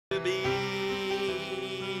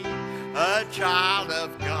a child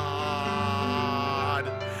of God.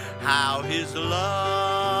 How his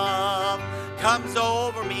love comes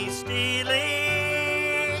over me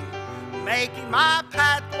stealing, making my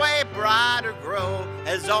pathway brighter grow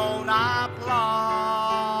as on I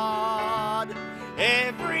plod.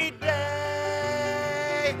 Every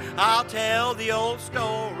day I'll tell the old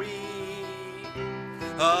story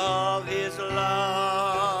of his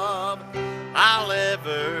love I'll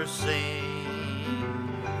ever sing.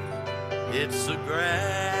 It's a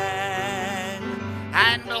grand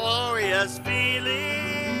and glorious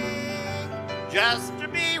feeling just to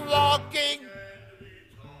be walking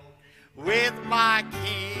with my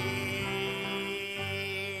King.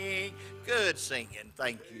 Good singing.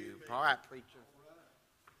 Thank you. All right, preacher.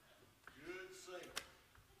 Good singing.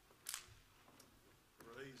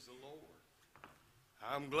 Praise the Lord.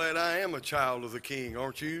 I'm glad I am a child of the King,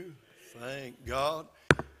 aren't you? Thank God.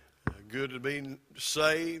 Good to be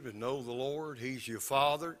saved and know the Lord. He's your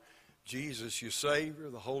Father. Jesus, your Savior.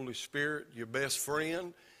 The Holy Spirit, your best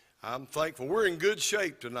friend. I'm thankful. We're in good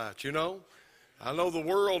shape tonight, you know. I know the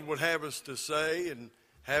world would have us to say and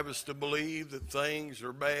have us to believe that things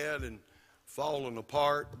are bad and falling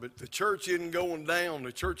apart, but the church isn't going down.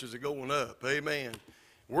 The churches are going up. Amen.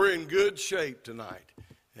 We're in good shape tonight,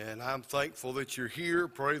 and I'm thankful that you're here.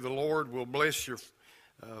 Pray the Lord will bless you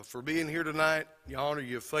for being here tonight. You honor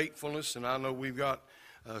your faithfulness, and I know we've got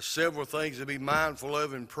several things to be mindful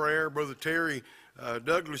of in prayer. Brother Terry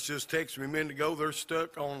Douglas just texted me a minute ago. They're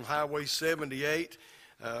stuck on Highway 78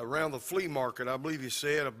 around the flea market. I believe he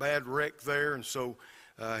said a bad wreck there, and so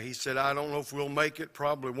he said, I don't know if we'll make it,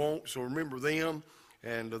 probably won't, so remember them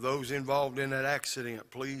and those involved in that accident.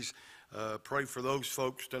 Please pray for those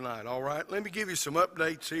folks tonight. All right, let me give you some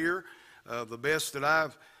updates here, the best that I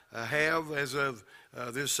have as of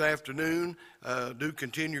this afternoon. Do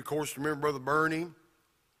continue, of course, to remember Brother Bernie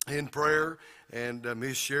in prayer, and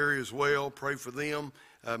Miss Sherry as well. Pray for them.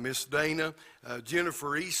 Miss Dana,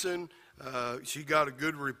 Jennifer Eason, she got a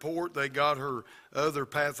good report. They got her other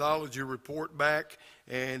pathology report back,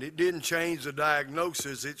 and it didn't change the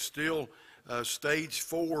diagnosis. It's still stage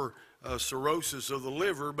 4 cirrhosis of the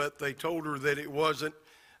liver, but they told her that it wasn't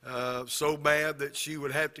so bad that she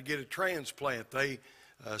would have to get a transplant. They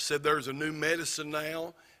said there's a new medicine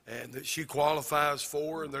now and that she qualifies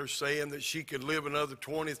for, and they're saying that she could live another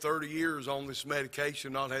 20, 30 years on this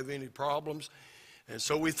medication, not have any problems. And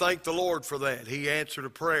so we thank the Lord for that. He answered a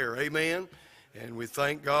prayer. Amen. And we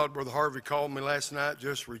thank God. Brother Harvey called me last night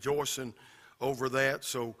just rejoicing over that.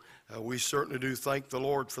 So we certainly do thank the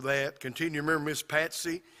Lord for that. Continue to remember Miss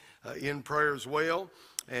Patsy in prayer as well.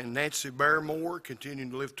 And Nancy Barrymore, continuing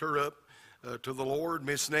to lift her up to the Lord.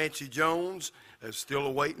 Miss Nancy Jones is still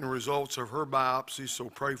awaiting the results of her biopsy, so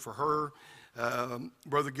pray for her.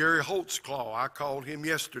 Brother Gary Holtzclaw, I called him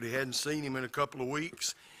yesterday. Hadn't seen him in a couple of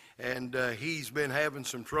weeks, and he's been having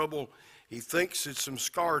some trouble. He thinks it's some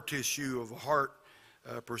scar tissue of a heart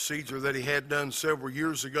procedure that he had done several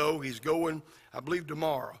years ago. He's going, I believe,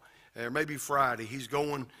 tomorrow, or maybe Friday. He's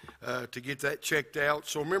going to get that checked out.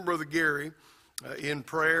 So remember Brother Gary in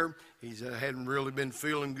prayer. He's hadn't really been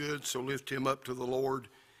feeling good, so lift him up to the Lord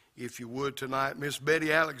if you would tonight. Miss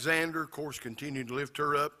Betty Alexander, of course, continue to lift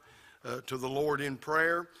her up to the Lord in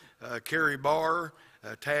prayer. Carrie Barr,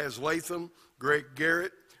 Taz Latham, Greg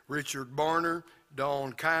Garrett, Richard Barner,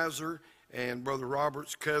 Dawn Kaiser, and Brother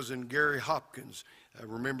Robert's cousin Gary Hopkins.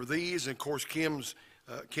 Remember these, and of course Kim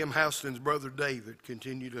Houston's brother David.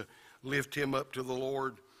 Continue to lift him up to the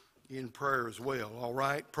Lord in prayer as well. All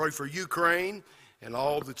right, pray for Ukraine and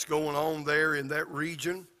all that's going on there in that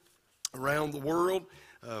region around the world.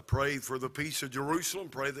 Pray for the peace of Jerusalem.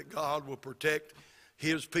 Pray that God will protect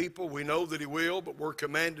his people. We know that he will, but we're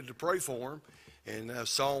commanded to pray for him in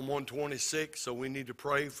Psalm 126. So we need to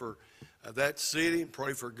pray for that city and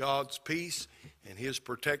pray for God's peace and his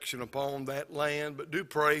protection upon that land. But do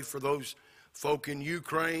pray for those folk in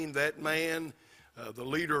Ukraine. That man, the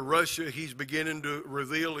leader of Russia, he's beginning to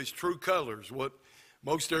reveal his true colors, what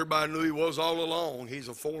most everybody knew he was all along. He's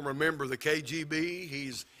a former member of the KGB.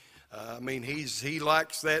 He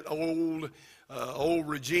likes that old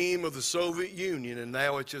regime of the Soviet Union, and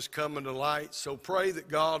now it's just coming to light. So pray that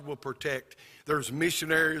God will protect. There's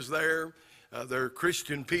missionaries there. There are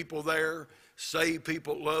Christian people there, saved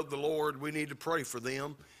people, love the Lord. We need to pray for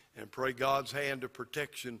them and pray God's hand of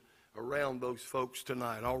protection around those folks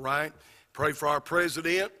tonight. All right? Pray for our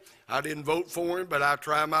president. I didn't vote for him, but I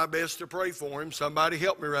try my best to pray for him. Somebody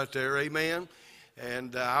help me right there. Amen.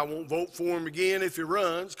 And I won't vote for him again if he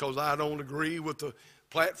runs, because I don't agree with the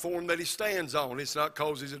platform that he stands on. It's not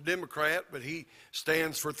because he's a Democrat, but he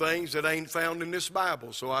stands for things that ain't found in this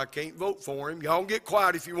Bible, so I can't vote for him. Y'all get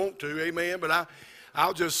quiet if you want to, amen, but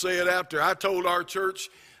I'll just say it out there. I told our church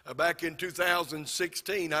back in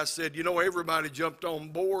 2016, I said, you know, everybody jumped on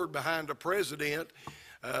board behind a president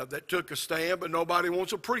that took a stand, but nobody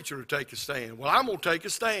wants a preacher to take a stand. Well, I'm going to take a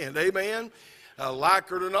stand, amen,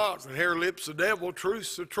 like it or not. From hair lips the devil,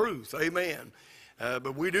 truth's the truth, amen.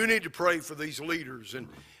 But we do need to pray for these leaders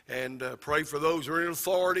and pray for those who are in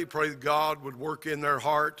authority. Pray that God would work in their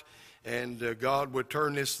heart and God would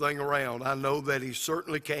turn this thing around. I know that he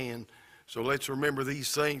certainly can. So let's remember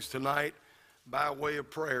these things tonight by way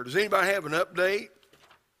of prayer. Does anybody have an update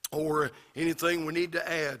or anything we need to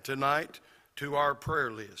add tonight to our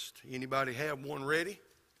prayer list? Anybody have one ready?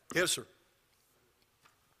 Yes, sir.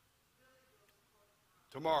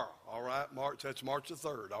 Tomorrow, all right, that's March the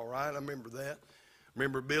 3rd, all right, I remember that.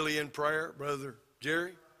 Remember Billy in prayer, Brother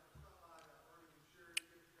Jerry?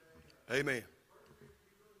 Amen.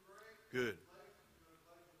 Good.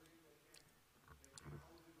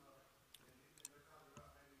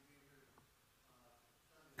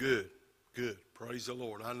 Good, good. Praise the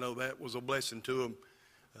Lord. I know that was a blessing to them.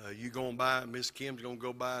 You going by, Miss Kim's going to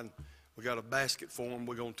go by, and we got a basket for them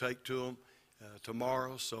we're going to take to them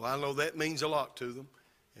tomorrow. So I know that means a lot to them,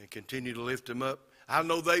 and continue to lift them up. I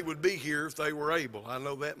know they would be here if they were able. I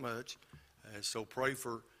know that much. And so pray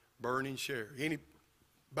for Bernie and Sherry.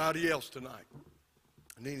 Anybody else tonight?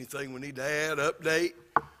 And anything we need to add, update?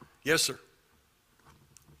 Yes, sir.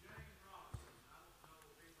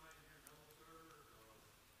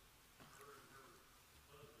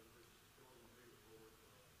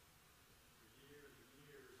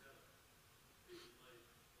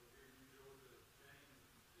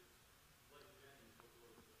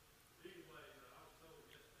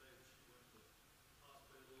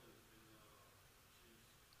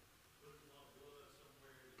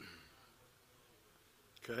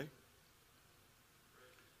 Okay.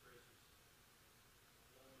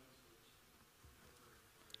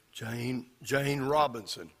 Jane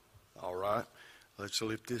Robinson. All right. Let's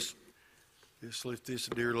lift this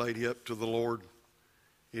dear lady up to the Lord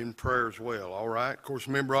in prayer as well. All right. Of course,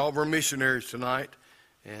 remember all of our missionaries tonight,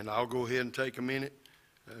 and I'll go ahead and take a minute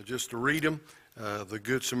just to read them. The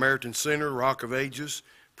Good Samaritan Center, Rock of Ages,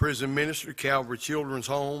 Prison Ministry, Calvary Children's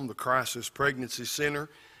Home, the Crisis Pregnancy Center,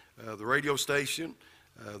 the radio station,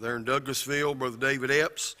 there in Douglasville, Brother David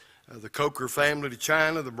Epps, the Coker family to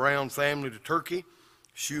China, the Brown family to Turkey,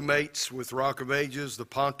 Shoemates with Rock of Ages, the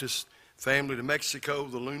Pontus family to Mexico,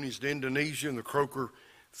 the Loonies to Indonesia, and the Croker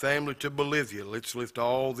family to Bolivia. Let's lift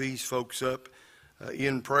all these folks up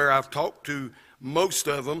in prayer. I've talked to most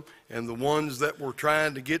of them, and the ones that were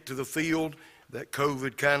trying to get to the field that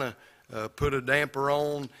COVID kind of put a damper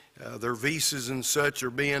on, their visas and such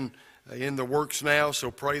are being in the works now,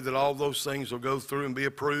 so pray that all those things will go through and be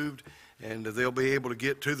approved, and they'll be able to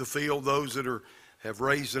get to the field. Those that have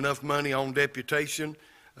raised enough money on deputation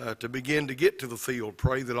to begin to get to the field,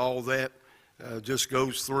 pray that all that just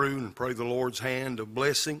goes through, and pray the Lord's hand of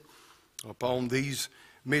blessing upon these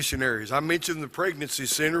missionaries. I mentioned the pregnancy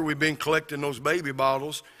center. We've been collecting those baby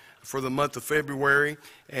bottles for the month of February,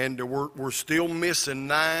 and we're still missing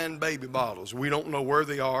 9 baby bottles. We don't know where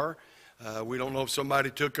they are. We don't know if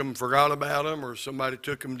somebody took them, forgot about them, or somebody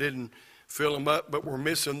took them, didn't fill them up, but we're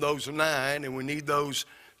missing those 9, and we need those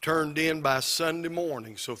turned in by Sunday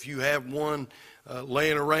morning. So if you have one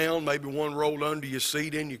laying around, maybe one rolled under your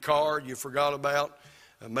seat in your car you forgot about,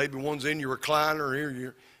 maybe one's in your recliner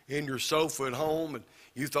or in your sofa at home, and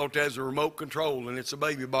you thought that was a remote control, and it's a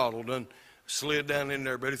baby bottle done slid down in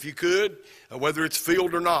there. But if you could, whether it's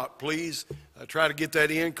filled or not, please try to get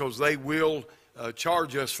that in, because they will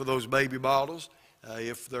charge us for those baby bottles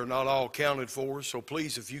if they're not all counted for. So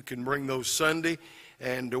please, if you can bring those Sunday.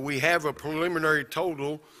 And we have a preliminary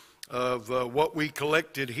total of what we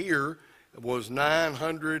collected here was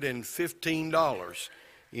 $915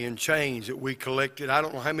 in change that we collected. I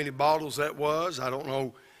don't know how many bottles that was. I don't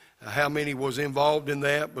know how many was involved in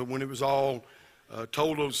that, but when it was all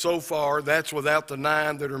totaled so far, that's without the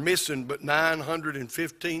 9 that are missing, but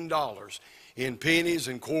 $915 in pennies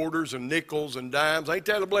and quarters and nickels and dimes. Ain't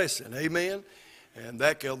that a blessing? Amen. And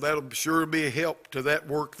that'll sure be a help to that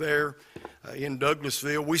work there in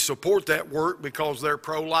Douglasville. We support that work because they're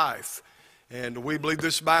pro-life. And we believe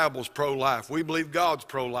this Bible's pro-life. We believe God's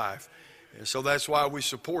pro-life. And so that's why we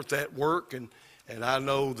support that work. And I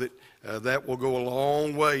know that that will go a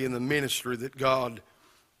long way in the ministry that God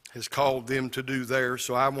has called them to do there.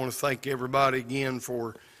 So I want to thank everybody again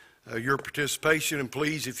for your participation. And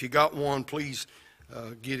please, if you got one, please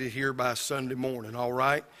get it here by Sunday morning, all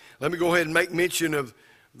right? Let me go ahead and make mention of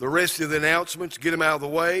the rest of the announcements, get them out of the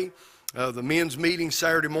way. The men's meeting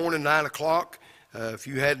Saturday morning, 9 o'clock. If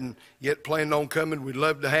you hadn't yet planned on coming, we'd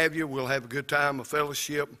love to have you. We'll have a good time of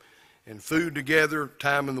fellowship and food together,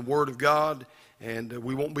 time in the Word of God. And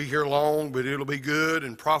we won't be here long, but it'll be good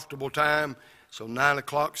and profitable time. So 9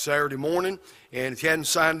 o'clock Saturday morning. And if you hadn't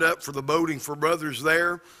signed up for the Boating for Brothers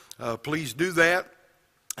there, please do that.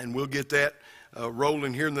 And we'll get that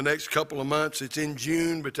rolling here in the next couple of months. It's in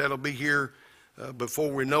June, but that'll be here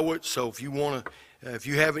before we know it. So if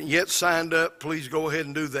you haven't yet signed up, please go ahead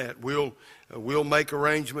and do that. We'll make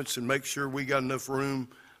arrangements and make sure we got enough room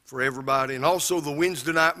for everybody. And also the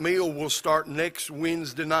Wednesday night meal will start next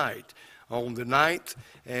Wednesday night on the 9th.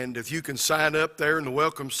 And if you can sign up there in the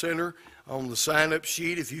Welcome Center on the sign-up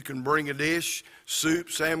sheet, if you can bring a dish, soup,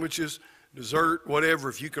 sandwiches, dessert, whatever,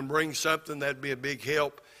 if you can bring something, that'd be a big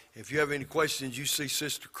help. If you have any questions, you see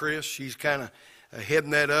Sister Chris. She's kind of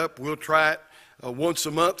heading that up. We'll try it once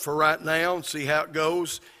a month for right now and see how it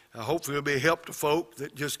goes. Hopefully it'll be a help to folk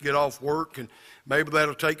that just get off work, and maybe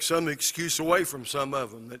that'll take some excuse away from some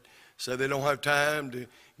of them that say they don't have time to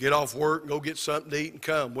get off work and go get something to eat and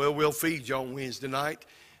come. Well, we'll feed you on Wednesday night,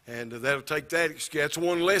 and that'll take that excuse. That's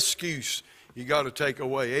one less excuse you got to take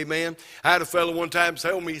away. Amen. I had a fellow one time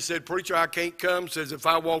tell me, he said, "Preacher, I can't come." Says, if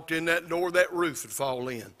I walked in that door, that roof would fall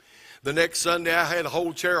in. The next Sunday, I had a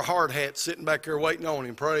whole chair of hard hats sitting back there waiting on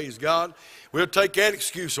him. Praise God. We'll take that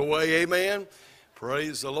excuse away. Amen.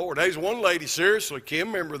 Praise the Lord. There's one lady, seriously,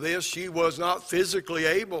 Kim, remember this. She was not physically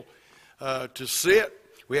able to sit.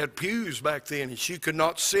 We had pews back then, and she could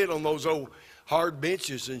not sit on those old hard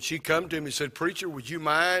benches. And she come to me and said, "Preacher, would you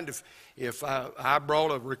mind if I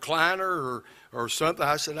brought a recliner or something?"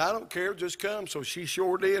 I said, "I don't care, just come." So she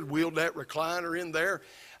sure did, wheeled that recliner in there.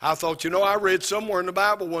 I thought, I read somewhere in the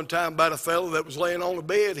Bible one time about a fellow that was laying on a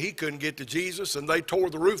bed. He couldn't get to Jesus, and they tore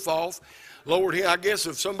the roof off. Lord, I guess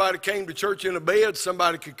if somebody came to church in a bed,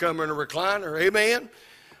 somebody could come in a recliner. Amen?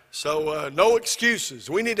 So no excuses.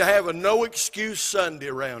 We need to have a no excuse Sunday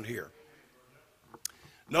around here.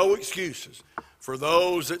 No excuses. For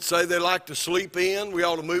those that say they like to sleep in, we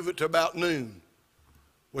ought to move it to about noon,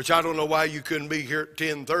 which I don't know why you couldn't be here at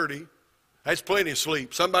 10:30. That's plenty of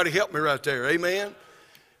sleep. Somebody help me right there. Amen?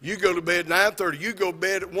 You go to bed at 9:30. You go to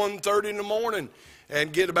bed at 1:30 in the morning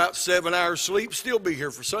and get about 7 hours sleep, still be here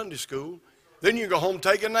for Sunday school. Then you go home and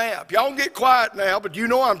take a nap. Y'all get quiet now, but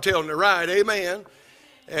I'm telling it right. Amen?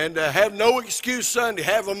 And have no excuse Sunday.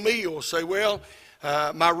 Have a meal. Say, well,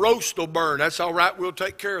 my roast will burn. That's all right. We'll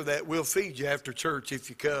take care of that. We'll feed you after church if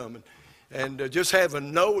you come. And just have a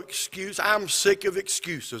no excuse. I'm sick of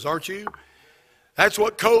excuses, aren't you? That's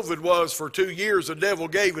what COVID was for 2 years. The devil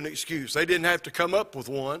gave an excuse. They didn't have to come up with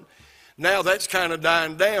one. Now that's kind of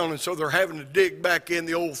dying down, and so they're having to dig back in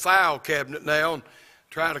the old file cabinet now and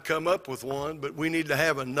try to come up with one. But we need to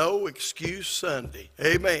have a no excuse Sunday.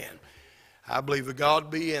 Amen. I believe that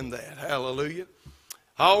God be in that. Hallelujah.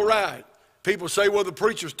 All right. People say, well, the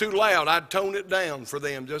preacher's too loud. I'd tone it down for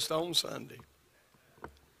them just on Sunday.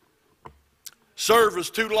 Service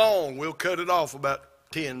too long. We'll cut it off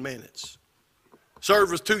about 10 minutes.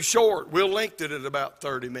 Service too short. We'll lengthen it at about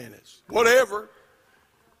 30 minutes. Whatever.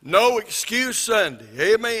 No excuse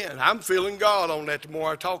Sunday. Amen. I'm feeling God on that the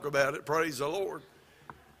more I talk about it. Praise the Lord.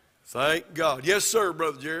 Thank God. Yes, sir,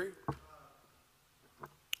 Brother Jerry.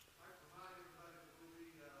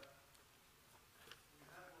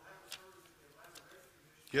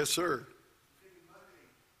 Yes, sir.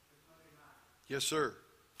 Yes, sir.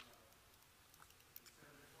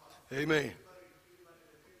 Amen.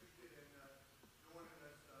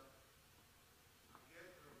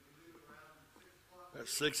 At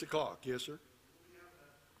 6 o'clock, yes, sir.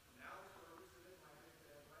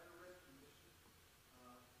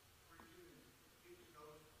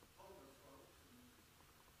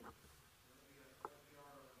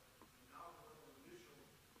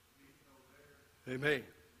 Amen.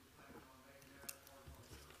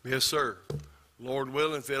 Yes, sir. Lord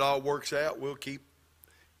willing, if it all works out, we'll keep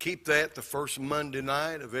that the first Monday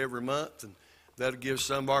night of every month, and that'll give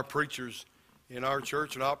some of our preachers in our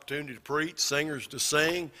church an opportunity to preach, singers to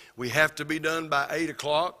sing. We have to be done by 8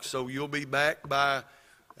 o'clock, so you'll be back by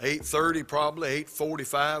 8:30, probably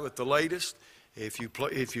 8:45 at the latest, if you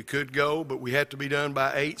could go. But we have to be done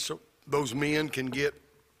by 8, so those men can get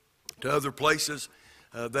to other places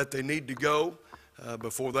that they need to go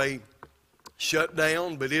before they shut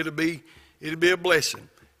down. But it'll be a blessing,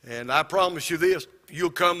 and I promise you this: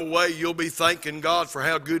 you'll come away, you'll be thanking God for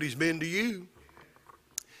how good He's been to you.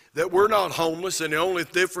 That we're not homeless, and the only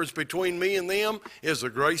difference between me and them is the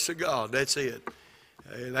grace of God. That's it.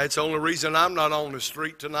 And that's the only reason I'm not on the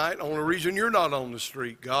street tonight, only reason you're not on the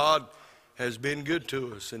street. God has been good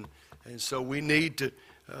to us, and so we need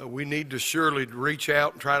to surely reach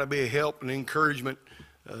out and try to be a help and encouragement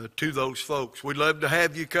to those folks. We'd love to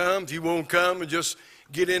have you come. If you won't come and just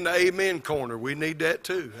get in the amen corner, we need that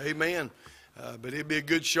too. Amen. But it'd be a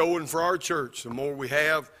good showing for our church. The more we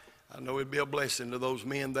have, I know it'd be a blessing to those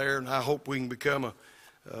men there, and I hope we can become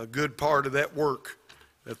a good part of that work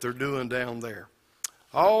that they're doing down there.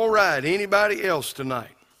 All right, anybody else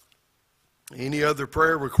tonight? Any other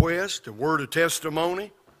prayer request, a word of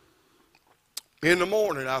testimony? In the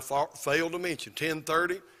morning, I failed to mention,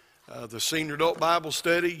 10:30, the Senior Adult Bible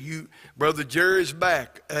Study. Brother Jerry's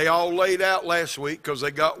back. They all laid out last week because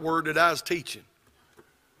they got word that I was teaching.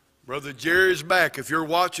 Brother Jerry's back. If you're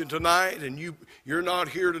watching tonight and you're not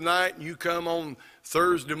here tonight and you come on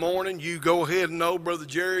Thursday morning, you go ahead and know Brother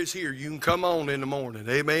Jerry's here. You can come on in the morning.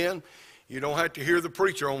 Amen. You don't have to hear the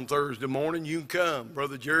preacher on Thursday morning. You can come.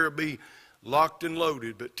 Brother Jerry will be locked and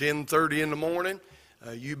loaded. But 10:30 in the morning,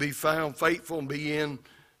 you be found faithful and be in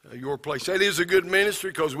your place. That is a good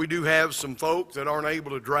ministry because we do have some folk that aren't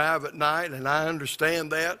able to drive at night, and I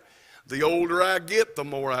understand that. The older I get, the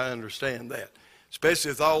more I understand that.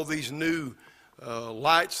 Especially with all these new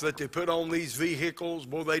lights that they put on these vehicles.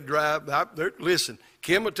 Boy, they drive. Listen,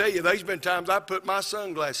 Kim will tell you, there's been times I put my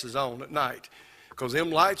sunglasses on at night because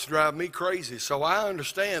them lights drive me crazy. So I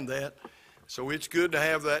understand that. So it's good to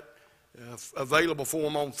have that available for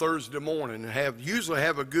them on Thursday morning and usually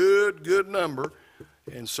have a good number.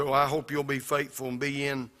 And so I hope you'll be faithful and be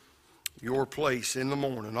in your place in the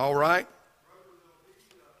morning. All right?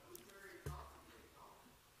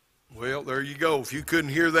 Well, there you go. If you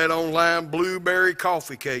couldn't hear that online, blueberry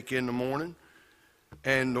coffee cake in the morning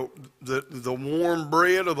and the warm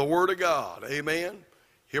bread of the Word of God. Amen.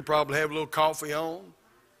 He'll probably have a little coffee on.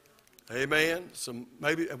 Amen.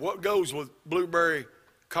 Maybe what goes with blueberry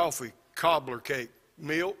coffee cobbler cake?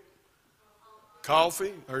 Milk,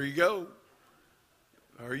 coffee. There you go.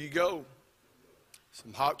 There you go.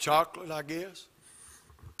 Some hot chocolate, I guess.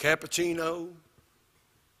 Cappuccino.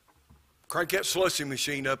 Crank that slushy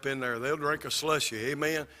machine up in there. They'll drink a slushy.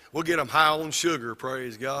 Amen. We'll get them high on sugar.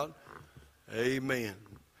 Praise God. Amen.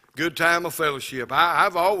 Good time of fellowship.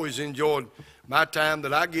 I've always enjoyed my time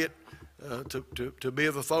that I get to be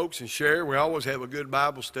with the folks and share. We always have a good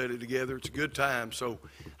Bible study together. It's a good time. So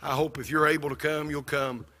I hope if you're able to come, you'll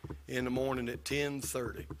come in the morning at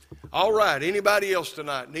 10:30. All right. Anybody else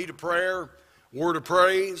tonight need a prayer, word of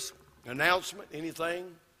praise, announcement,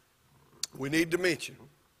 anything we need to mention?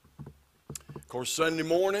 Of course, Sunday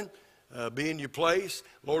morning, be in your place.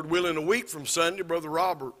 Lord willing, a week from Sunday, Brother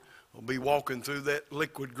Robert will be walking through that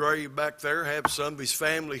liquid grave back there, have some of his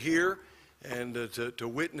family here, and to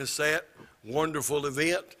witness that wonderful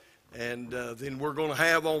event. And then we're going to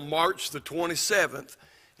have on March the 27th,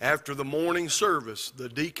 after the morning service, the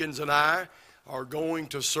deacons and I are going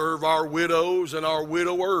to serve our widows and our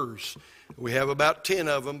widowers. We have about 10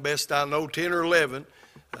 of them, best I know, 10 or 11.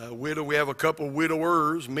 We have a couple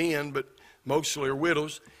widowers, men, but mostly are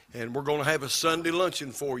widows, and we're going to have a Sunday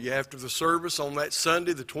luncheon for you after the service on that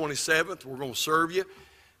Sunday, the 27th. We're going to serve you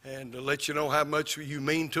and let you know how much you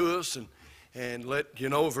mean to us, and let you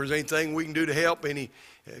know if there's anything we can do to help.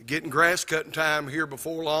 Getting grass cutting time here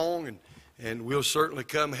before long, and we'll certainly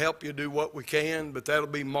come help you do what we can. But that'll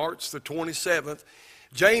be March the 27th.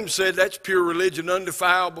 James said that's pure religion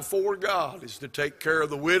undefiled before God, is to take care of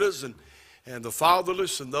the widows and the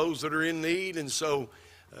fatherless and those that are in need. And so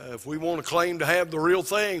if we want to claim to have the real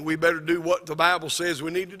thing, we better do what the Bible says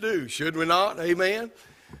we need to do, should we not? Amen?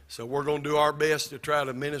 So we're going to do our best to try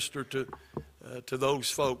to minister to those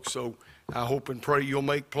folks. So I hope and pray you'll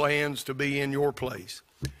make plans to be in your place.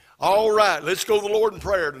 All right, let's go to the Lord in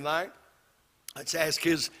prayer tonight. Let's ask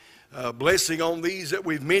His blessing on these that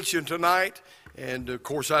we've mentioned tonight. And, of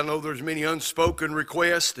course, I know there's many unspoken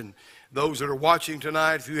requests. And those that are watching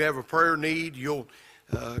tonight, if you have a prayer need, you'll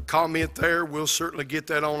comment there. We'll certainly get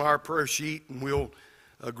that on our prayer sheet, and we'll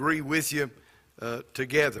agree with you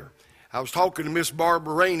together. I was talking to Miss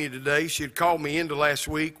Barbara Rainey today. She had called me into last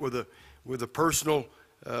week with a personal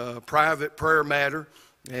private prayer matter,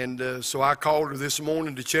 and so I called her this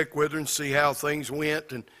morning to check with her and see how things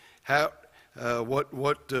went and how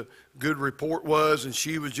what the good report was. And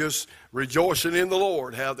she was just rejoicing in the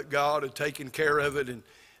Lord, how that God had taken care of it.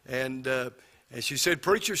 And she said,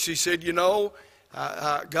 "Preacher," she said, "you know,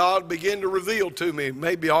 God began to reveal to me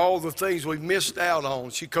maybe all the things we missed out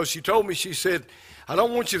on." Because she told me, she said, "I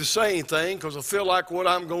don't want you to say anything because I feel like what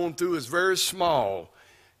I'm going through is very small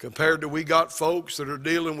compared to we got folks that are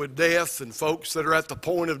dealing with death and folks that are at the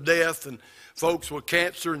point of death and folks with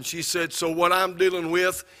cancer. And she said, so what I'm dealing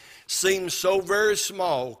with seems so very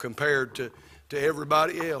small compared to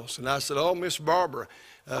everybody else. And I said, oh, Miss Barbara,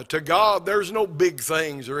 to God, there's no big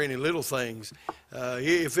things or any little things.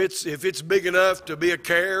 If it's big enough to be a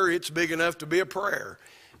care, it's big enough to be a prayer.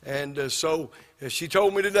 And so she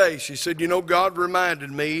told me today, she said, you know, God reminded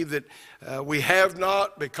me that we have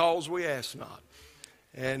not because we ask not.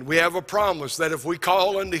 And we have a promise that if we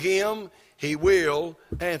call unto Him, He will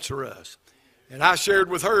answer us. And I shared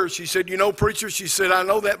with her, she said, you know, preacher, she said, I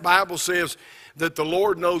know that Bible says that the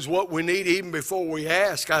Lord knows what we need even before we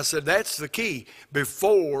ask. I said, that's the key,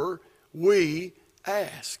 before we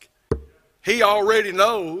ask. He already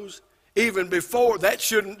knows even before. That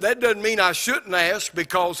doesn't mean I shouldn't ask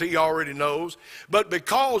because He already knows, but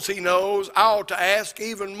because He knows, I ought to ask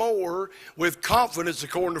even more with confidence,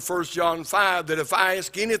 according to 1 John 5, that if I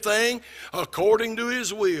ask anything according to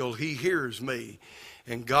His will, He hears me.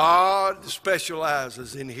 And God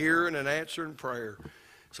specializes in hearing and answering prayer.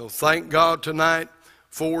 So thank God tonight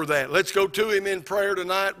for that. Let's go to Him in prayer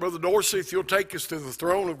tonight. Brother Dorsey, if you'll take us to the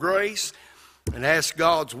throne of grace and ask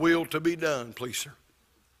God's will to be done, please, sir.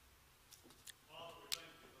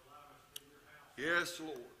 Yes,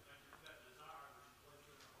 Lord.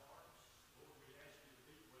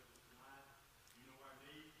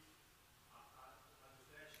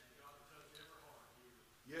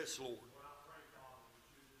 Yes, Lord.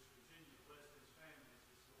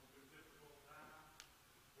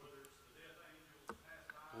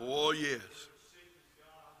 Oh, yes.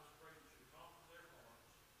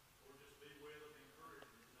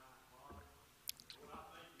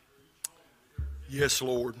 Yes,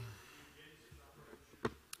 Lord.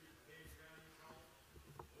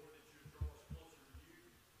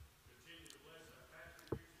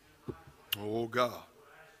 Oh, God.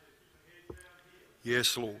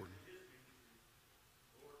 Yes, Lord.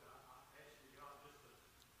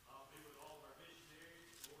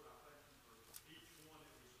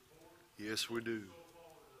 Yes, we do.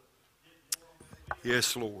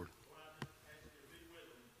 Yes, Lord.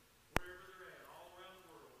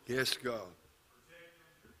 Yes, God.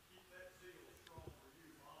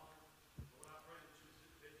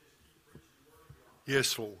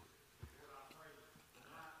 Yes, Lord.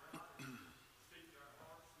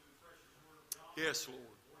 Yes, Lord.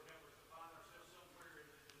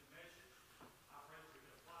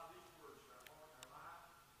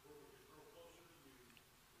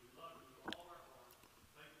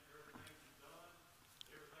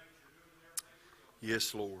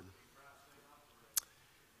 Yes, Lord.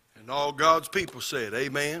 And all God's people said,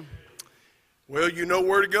 amen. Well, you know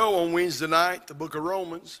where to go on Wednesday night, the book of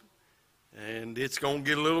Romans. And it's going to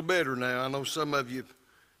get a little better now. I know some of you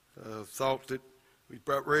thought that we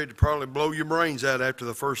were ready to probably blow your brains out after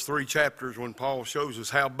the first 3 chapters when Paul shows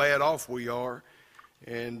us how bad off we are.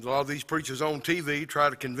 And a lot of these preachers on TV try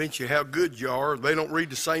to convince you how good you are. They don't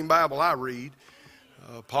read the same Bible I read.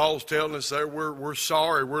 Paul's telling us there we're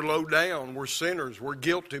sorry, we're low down, we're sinners, we're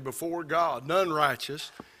guilty before God, none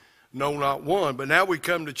righteous, no, not one. But now we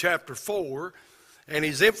come to chapter 4, and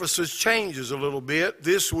his emphasis changes a little bit.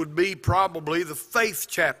 This would be probably the faith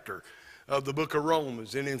chapter of the book of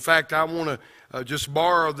Romans. And in fact, I want to just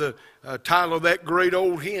borrow the title of that great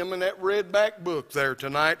old hymn in that red back book there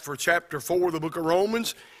tonight for chapter 4 of the book of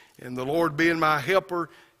Romans. And the Lord being my helper,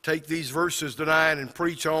 take these verses tonight and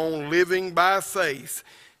preach on living by faith.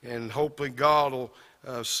 And hopefully God will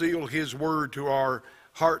seal His word to our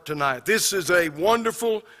heart tonight. This is a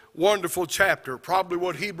wonderful, wonderful chapter. Probably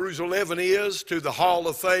what Hebrews 11 is to the hall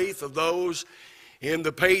of faith of those in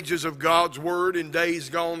the pages of God's Word in days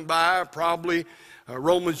gone by. Probably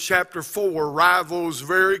Romans chapter 4 rivals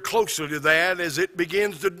very closely to that as it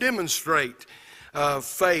begins to demonstrate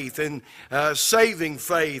faith and saving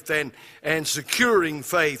faith and securing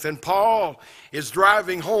faith. And Paul is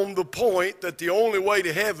driving home the point that the only way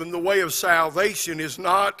to heaven, the way of salvation, is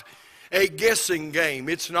not a guessing game.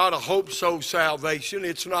 It's not a hope-so salvation.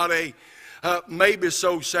 It's not a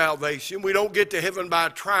maybe-so salvation. We don't get to heaven by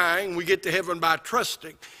trying. We get to heaven by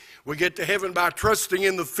trusting. We get to heaven by trusting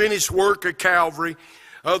in the finished work of Calvary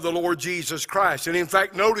of the Lord Jesus Christ. And in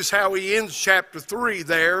fact, notice how he ends chapter 3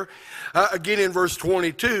 there. Again in verse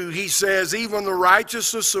 22, he says, even the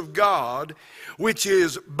righteousness of God, which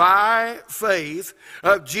is by faith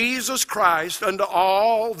of Jesus Christ unto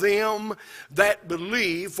all them that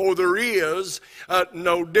believe, for there is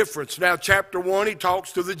no difference. Now, chapter 1, he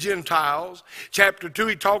talks to the Gentiles. Chapter 2,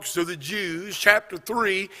 he talks to the Jews. Chapter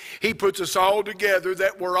 3, he puts us all together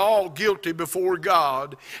that we're all guilty before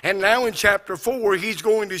God. And now in chapter 4, he's going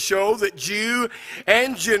going to show that Jew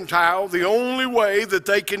and Gentile, the only way that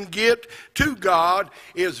they can get to God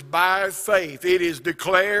is by faith. It is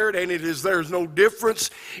declared, and there's no difference.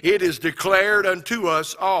 It is declared unto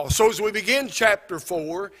us all. So as we begin chapter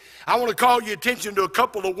 4, I want to call your attention to a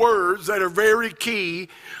couple of words that are very key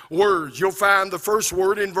words. You'll find the first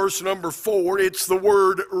word in verse number 4. It's the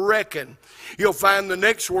word reckon. You'll find the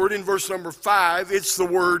next word in verse number 5. It's the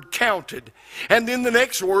word counted. And then the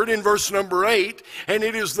next word in verse number 8, and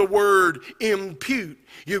it is the word impute.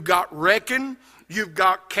 You've got reckon, you've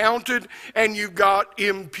got counted, and you've got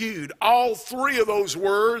impute. All three of those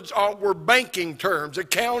words were banking terms,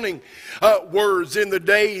 accounting words in the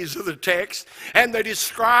days of the text, and they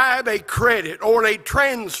describe a credit or a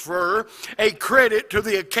transfer, a credit to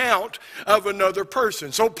the account of another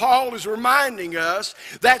person. So Paul is reminding us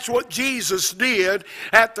that's what Jesus did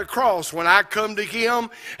at the cross. When I come to him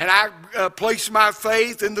and I place my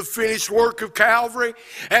faith in the finished work of Calvary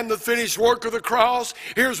and the finished work of the cross,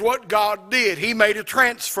 here's what God did. He made a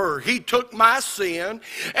transfer. He took my sin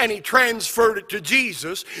and he transferred it to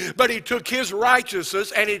Jesus, but he took his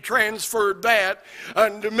righteousness and he transferred that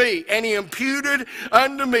unto me. And he imputed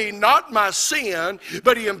unto me not my sin,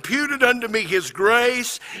 but he imputed unto me his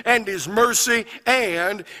grace and his mercy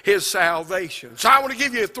and his salvation. So I want to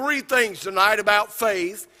give you three things tonight about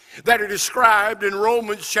faith that are described in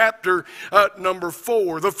Romans chapter number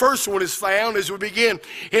 4. The first one is found as we begin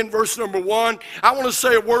in verse number 1. I want to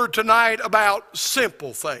say a word tonight about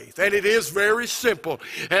simple faith, and it is very simple,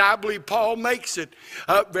 and I believe Paul makes it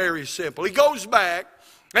very simple. He goes back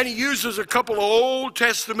and he uses a couple of Old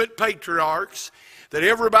Testament patriarchs that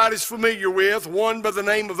everybody's familiar with, one by the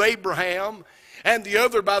name of Abraham and the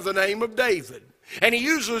other by the name of David. And he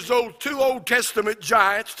uses those two Old Testament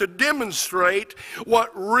giants to demonstrate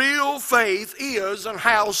what real faith is and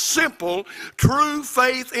how simple true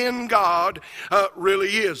faith in God really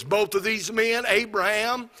is. Both of these men,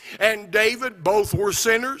 Abraham and David, both were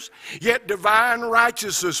sinners, yet divine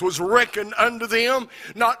righteousness was reckoned unto them,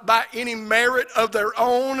 not by any merit of their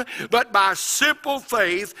own, but by simple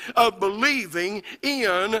faith of believing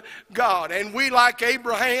in God. And we, like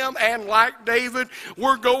Abraham and like David,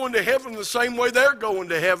 we're going to heaven the same way they're going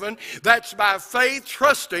to heaven. That's by faith,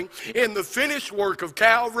 trusting in the finished work of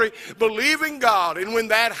Calvary, believing God. And when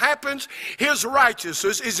that happens, his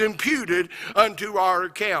righteousness is imputed unto our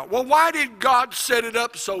account. Well, why did God set it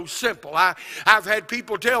up so simple? I've had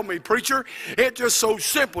people tell me, preacher, it's just so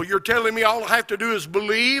simple. You're telling me all I have to do is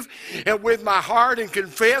believe and with my heart and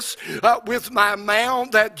confess with my mouth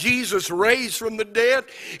that Jesus raised from the dead.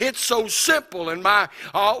 It's so simple. And my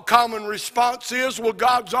common response is, well,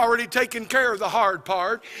 God's already taken care of the hard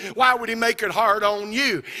part. Why would he make it hard on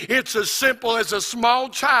you? It's as simple as a small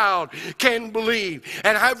child can believe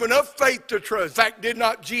and have enough faith to trust. In fact, did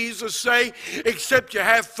not Jesus say, except you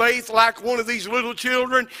have faith like one of these little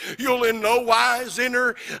children, you'll in no wise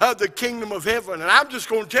enter the kingdom of heaven? And I'm just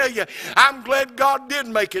going to tell you, I'm glad God did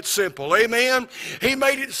make it simple. Amen. He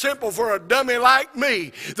made it simple for a dummy like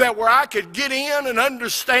me, that where I could get in and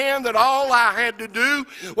understand that all I had to do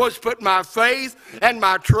was put my faith and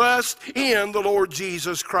my trust in the Lord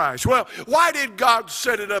Jesus Christ. Well, why did God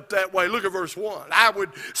set it up that way? Look at verse 1. I would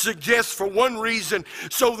suggest for one reason,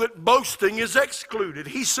 so that boasting is excluded.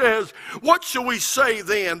 He says, what shall we say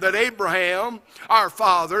then that Abraham, our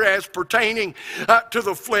father, as pertaining to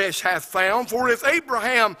the flesh hath found? For if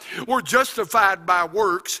Abraham were justified by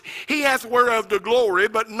works, he hath whereof the glory,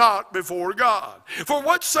 but not before God. For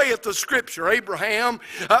what saith the Scripture? Abraham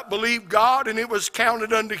believed God, and it was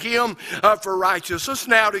counted unto him for righteousness.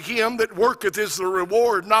 Now to him that worketh is the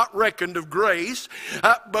reward not reckoned of grace,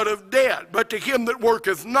 but of debt. But to him that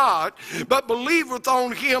worketh not, but believeth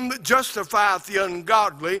on him that justifieth the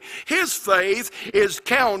ungodly, his faith is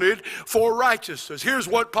counted for righteousness. Here's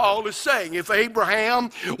what Paul is saying. If Abraham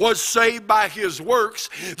was saved by his works,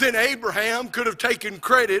 then Abraham could have taken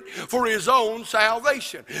credit for his own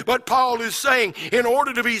salvation. But Paul is saying, in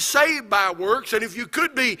order to be saved by works, and if you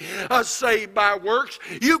could be saved by works,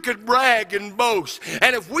 you could brag and boast.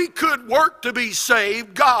 And if we could work to be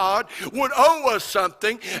saved, God would owe us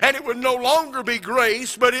something, and it would no longer be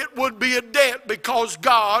grace, but it would be a debt, because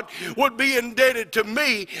God would be indebted to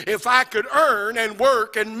me if I could earn and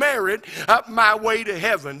work and merit my way to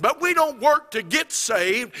heaven. But we don't work to get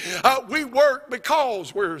saved. We work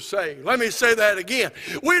because we're saved. Let me say that again.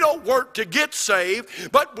 We don't work to get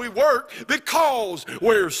saved, but we work because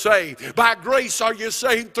we're saved. By grace are you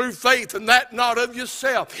saved through faith, and that not of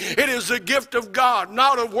yourself. It is a gift of God,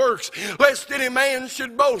 not of works, lest any man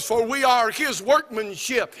should boast. For we are his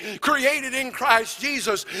workmanship, created in Christ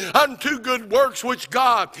Jesus unto good works, which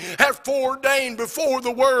God hath foreordained before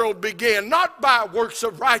the world began, not by works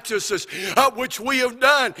of righteousness which we have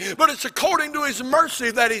done, but it's according to his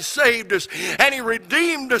mercy that he saved us, and he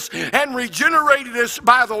redeemed us and regenerated us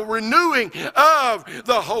by the renewing of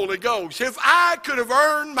the Holy Ghost. If I could have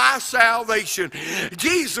earned my salvation,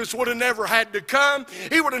 Jesus would have never had to come.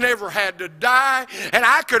 He would have never had to die, and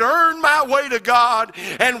I could earn my way to God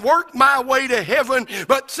and work my way to heaven.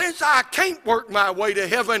 But since I can't work my way to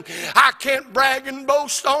heaven, I can't brag and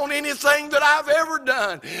boast on anything that I've ever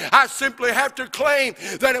done. I simply have to claim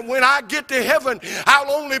that when I get to heaven,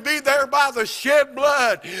 I'll only be there by the shed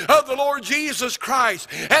blood of the Lord Jesus Christ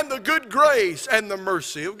and the good grace and the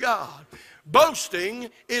mercy of God. Boasting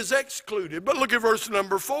is excluded. But look at verse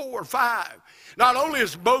number 4, 5. Not only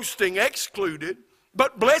is boasting excluded,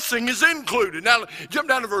 but blessing is included. Now jump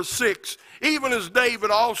down to verse 6. Even as David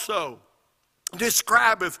also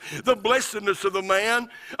describeth the blessedness of the man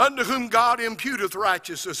unto whom God imputeth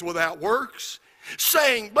righteousness without works,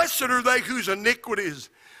 saying, blessed are they whose iniquities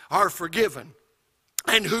are forgiven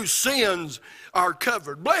and whose sins are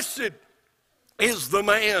covered. Blessed is the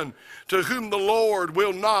man to whom the Lord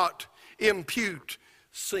will not impute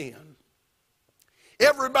sin.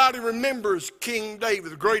 Everybody remembers King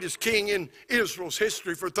David, the greatest king in Israel's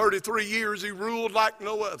history. For 33 years he ruled like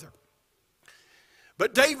no other.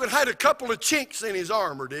 But David had a couple of chinks in his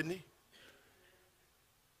armor, didn't he?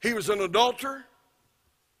 He was an adulterer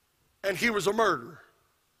and he was a murderer.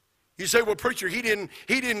 You say, well, preacher, he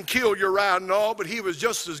didn't kill Uriah and all, but he was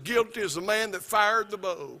just as guilty as the man that fired the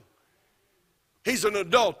bow. He's an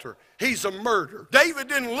adulterer. He's a murderer. David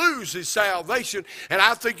didn't lose his salvation, and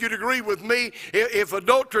I think you'd agree with me, if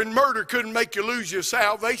adultery and murder couldn't make you lose your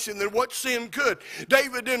salvation, then what sin could?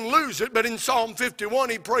 David didn't lose it, but in Psalm 51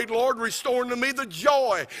 he prayed, Lord, restore unto me the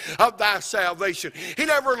joy of thy salvation. He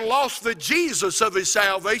never lost the Jesus of his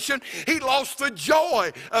salvation. He lost the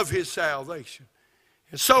joy of his salvation.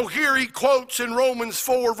 And so here he quotes in Romans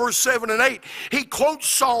 4, verse 7 and 8, he quotes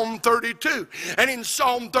Psalm 32. And in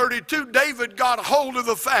Psalm 32, David got hold of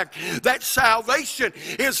the fact that salvation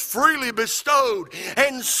is freely bestowed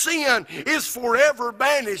and sin is forever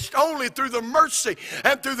banished only through the mercy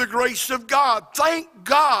and through the grace of God. Thank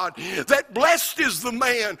God that blessed is the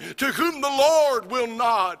man to whom the Lord will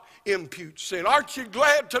not impute sin. Aren't you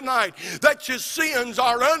glad tonight that your sins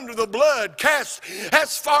are under the blood, cast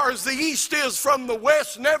as far as the east is from the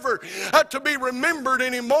west, never to be remembered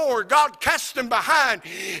anymore? God cast them behind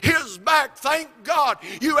his back. Thank God.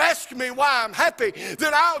 You ask me why I'm happy,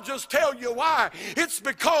 then I'll just tell you why. It's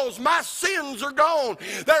because my sins are gone.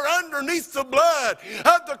 They're underneath the blood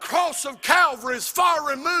of the cross of Calvary, as far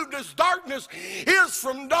removed as darkness is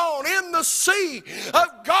from dawn, in the sea of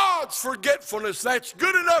God's forgetfulness. That's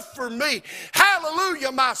good enough for me.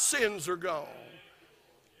 Hallelujah, my sins are gone.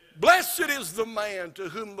 Blessed is the man to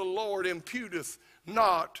whom the Lord imputeth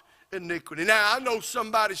not iniquity. Now, I know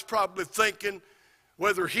somebody's probably thinking,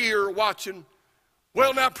 whether here or watching,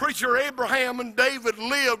 well, now, preacher, Abraham and David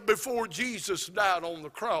lived before Jesus died on the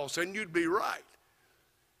cross, and you'd be right.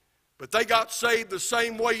 But they got saved the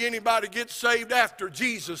same way anybody gets saved after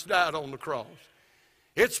Jesus died on the cross.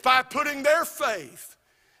 It's by putting their faith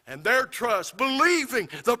and their trust, believing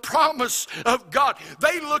the promise of God.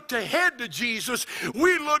 They looked ahead to Jesus.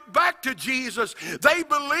 We look back to Jesus. They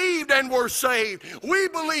believed and were saved. We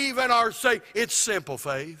believe and are saved. It's simple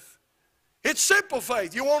faith. It's simple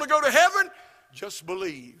faith. You want to go to heaven? Just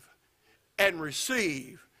believe and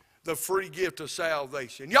receive the free gift of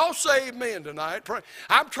salvation. Y'all say amen tonight.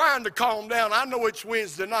 I'm trying to calm down. I know it's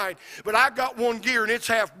Wednesday night, but I got one gear and it's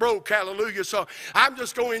half broke, hallelujah, so I'm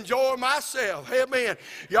just going to enjoy myself. Amen.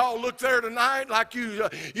 Y'all look there tonight like you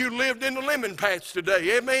lived in the lemon patch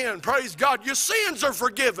today. Amen. Praise God. Your sins are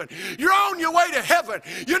forgiven. You're on your way to heaven.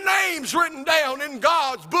 Your name's written down in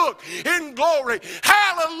God's book in glory.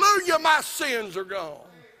 Hallelujah, my sins are gone.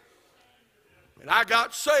 And I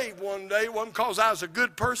got saved one day. Wasn't because I was a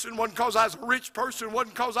good person. Wasn't because I was a rich person.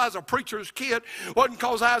 Wasn't because I was a preacher's kid. Wasn't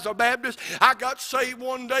because I was a Baptist. I got saved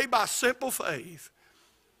one day by simple faith.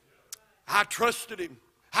 I trusted him.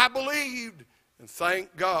 I believed. And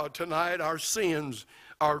thank God tonight our sins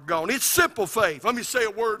are gone. It's simple faith. Let me say a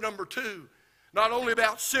word number 2. Not only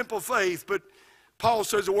about simple faith, but Paul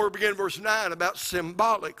says a word beginning in verse 9 about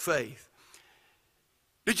symbolic faith.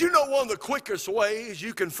 Did you know one of the quickest ways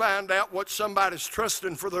you can find out what somebody's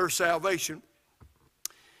trusting for their salvation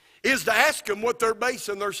is to ask them what they're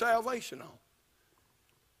basing their salvation on?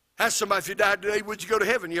 Ask somebody, if you died today, would you go to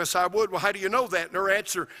heaven? Yes, I would. Well, how do you know that? And their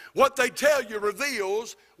answer, what they tell you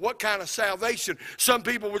reveals what kind of salvation. Some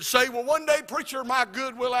people would say, well, one day, preacher, my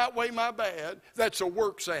good will outweigh my bad. That's a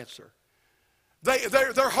works answer.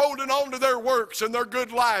 They're holding on to their works and their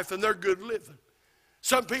good life and their good living.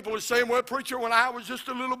 Some people are saying, well, preacher, when I was just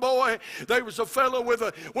a little boy, there was a fellow with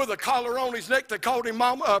a collar on his neck. They called him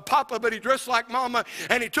Papa, but he dressed like Mama.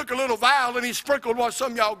 And he took a little vial and he sprinkled, well,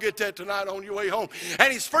 some of y'all get that tonight on your way home.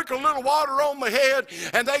 And he sprinkled a little water on my head,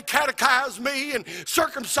 and they catechized me and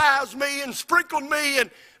circumcised me and sprinkled me. And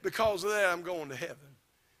because of that, I'm going to heaven.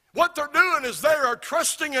 What they're doing is they are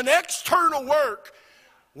trusting an external work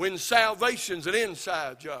when salvation's an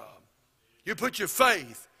inside job. You put your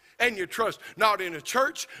faith and your trust, not in a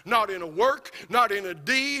church, not in a work, not in a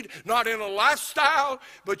deed, not in a lifestyle,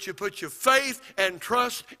 but you put your faith and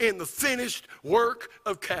trust in the finished work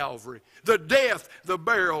of Calvary. The death, the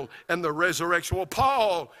burial, and the resurrection. Well,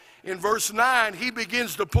 Paul, in verse 9, he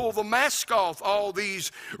begins to pull the mask off all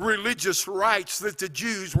these religious rites that the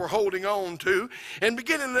Jews were holding on to. And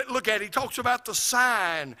beginning to look at it, he talks about the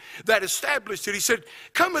sign that established it. He said,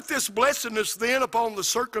 cometh this blessedness then upon the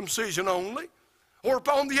circumcision only, or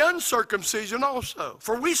upon the uncircumcision also?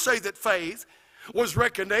 For we say that faith was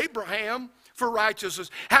reckoned to Abraham for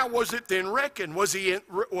righteousness. How was it then reckoned? Was he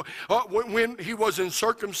when he was in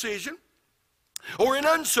circumcision or in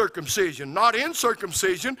uncircumcision? Not in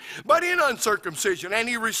circumcision, but in uncircumcision. And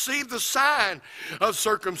he received the sign of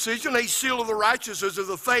circumcision, a seal of the righteousness of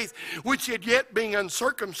the faith, which had yet being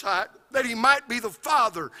uncircumcised, that he might be the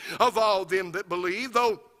father of all them that believe,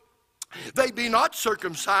 though they be not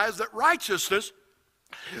circumcised, that righteousness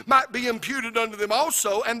might be imputed unto them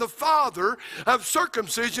also, and the father of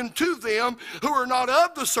circumcision to them who are not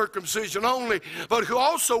of the circumcision only, but who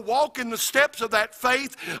also walk in the steps of that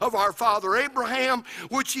faith of our father Abraham,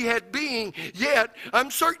 which he had being yet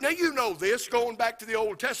uncertain. Now you know this, going back to the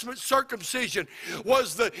Old Testament, circumcision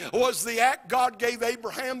was the act God gave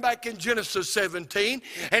Abraham back in Genesis 17,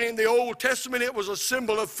 and in the Old Testament it was a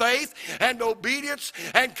symbol of faith and obedience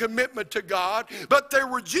and commitment to God. But there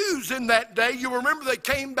were Jews in that day, you remember they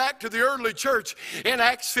came back to the early church in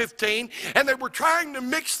Acts 15, and they were trying to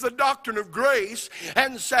mix the doctrine of grace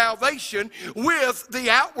and salvation with the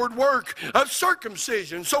outward work of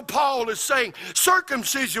circumcision. So Paul is saying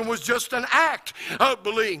circumcision was just an act of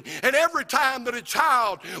believing, and every time that a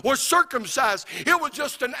child was circumcised, it was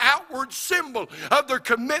just an outward symbol of their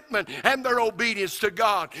commitment and their obedience to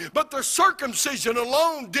God. But the circumcision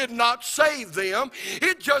alone did not save them.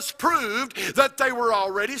 It just proved that they were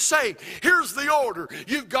already saved. Here's the order.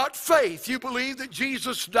 You've got faith. You believe that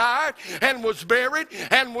Jesus died and was buried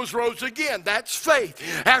and was rose again. That's faith.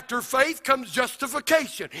 After faith comes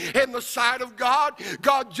justification. In the sight of God,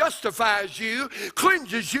 God justifies you,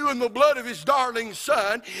 cleanses you in the blood of his darling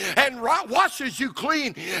Son, and washes you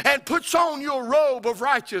clean and puts on your robe of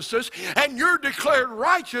righteousness, and you're declared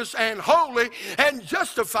righteous and holy and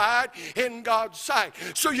justified in God's sight.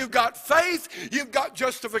 So you've got faith, you've got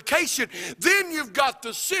justification, then you've got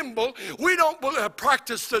the symbol. We don't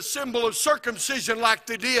practice the symbol of circumcision like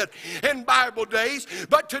they did in Bible days,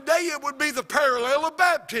 but today it would be the parallel of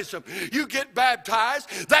baptism. You get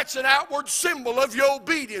baptized, that's an outward symbol of your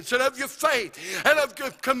obedience and of your faith and of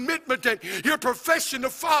your commitment and your profession to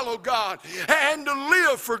follow God and to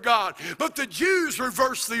live for God. But the Jews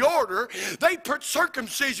reversed the order. They put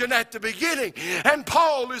circumcision at the beginning, and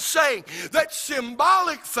Paul is saying that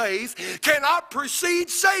symbolic faith cannot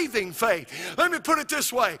precede saving faith. Let me put it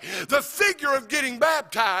this way. The figure of getting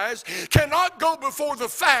baptized cannot go before the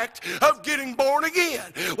fact of getting born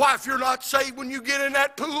again. Why, if you're not saved when you get in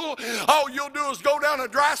that pool, all you'll do is go down a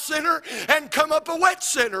dry center and come up a wet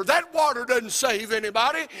center. That water doesn't save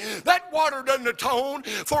anybody. That water doesn't atone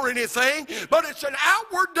for anything, but it's an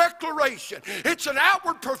outward declaration. It's an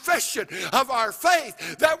outward profession of our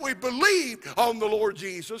faith that we believe on the Lord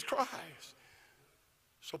Jesus Christ.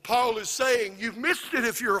 So Paul is saying you've missed it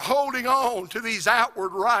if you're holding on to these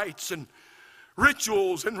outward rites and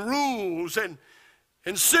rituals and rules and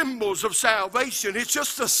symbols of salvation. It's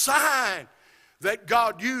just a sign that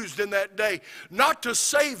God used in that day, not to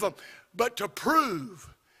save them, but to prove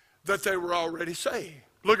that they were already saved.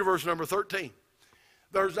 Look at verse number 13.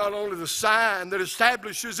 There's not only the sign that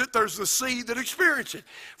establishes it, there's the seed that experiences it.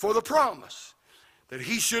 For the promise that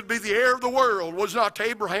he should be the heir of the world was not to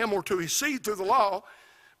Abraham or to his seed through the law,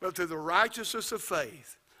 but through the righteousness of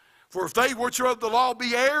faith. For if they which are of the law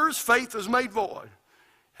be heirs, faith is made void,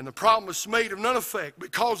 and the promise made of none effect.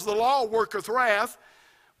 Because the law worketh wrath,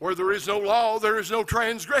 where there is no law, there is no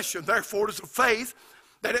transgression. Therefore it is of faith,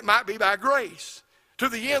 that it might be by grace, to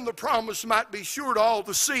the end the promise might be sure to all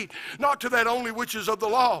the seed, not to that only which is of the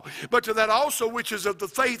law, but to that also which is of the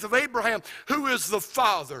faith of Abraham, who is the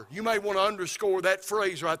father. You may want to underscore that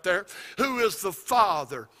phrase right there. Who is the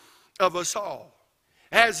father of us all.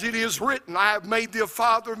 As it is written, I have made thee a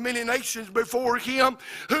father of many nations before him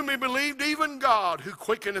whom he believed, even God, who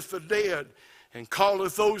quickeneth the dead, and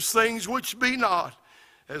calleth those things which be not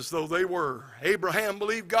as though they were. Abraham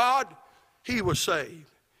believed God, he was saved.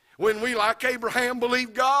 When we, like Abraham,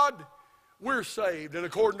 believe God, we're saved. And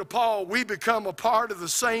according to Paul, we become a part of the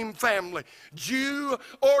same family. Jew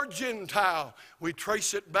or Gentile, we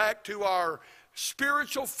trace it back to our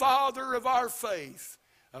spiritual father of our faith,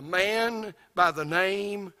 a man by the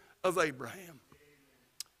name of Abraham.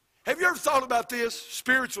 Have you ever thought about this,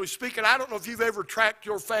 spiritually speaking? I don't know if you've ever tracked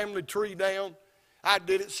your family tree down. I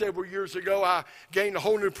did it several years ago. I gained a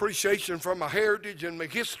whole new appreciation for my heritage and my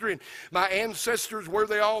history and my ancestors, where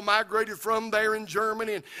they all migrated from there in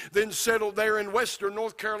Germany and then settled there in western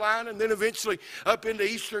North Carolina and then eventually up into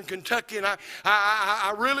eastern Kentucky. And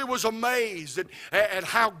I really was amazed at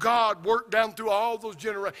how God worked down through all those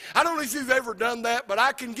generations. I don't know if you've ever done that, but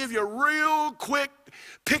I can give you a real quick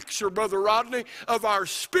picture, Brother Rodney, of our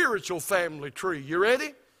spiritual family tree. You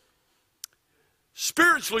ready?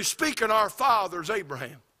 Spiritually speaking, our father's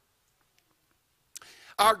Abraham.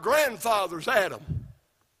 Our grandfather's Adam.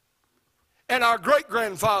 And our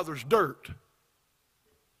great-grandfather's dirt.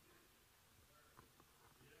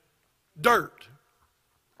 Dirt.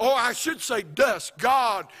 Or I should say dust.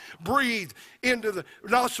 God breathed into the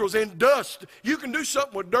nostrils, and dust. You can do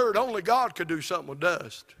something with dirt. Only God could do something with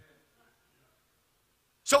dust.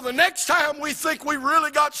 So the next time we think we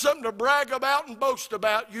really got something to brag about and boast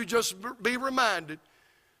about, you just be reminded,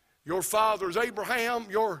 your father's Abraham,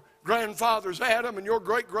 your grandfather's Adam, and your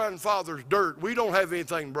great-grandfather's dirt. We don't have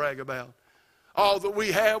anything to brag about. All that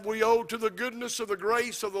we have, we owe to the goodness of the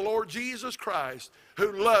grace of the Lord Jesus Christ,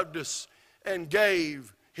 who loved us and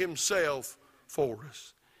gave himself for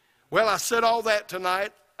us. Well, I said all that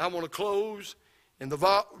tonight. I want to close in the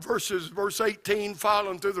verse 18,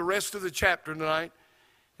 following through the rest of the chapter tonight.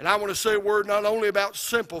 And I want to say a word not only about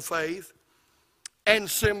simple faith and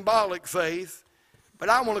symbolic faith, but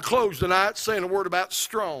I want to close tonight saying a word about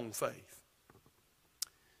strong faith.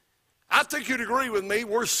 I think you'd agree with me,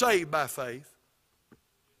 we're saved by faith.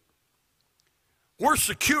 We're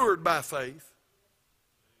secured by faith.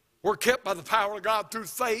 We're kept by the power of God through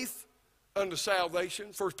faith unto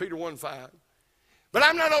salvation, 1 Peter 1:5. But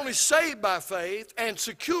I'm not only saved by faith and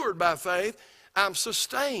secured by faith, I'm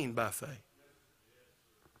sustained by faith.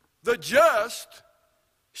 The just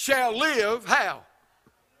shall live, how?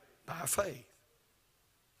 By faith.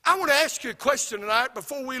 I want to ask you a question tonight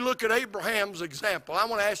before we look at Abraham's example. I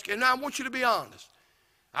want to ask you, and I want you to be honest.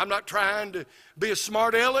 I'm not trying to be a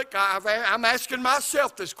smart aleck. I'm asking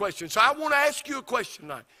myself this question. So I want to ask you a question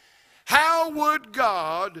tonight. How would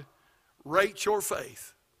God rate your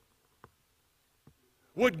faith?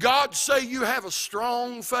 Would God say you have a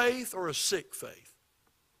strong faith or a sick faith?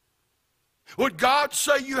 Would God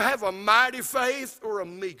say you have a mighty faith or a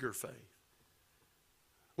meager faith?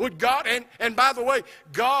 Would God, and by the way,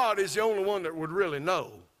 God is the only one that would really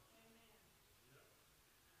know.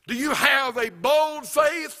 Do you have a bold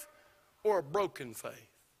faith or a broken faith?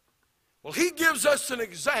 Well, he gives us an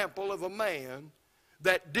example of a man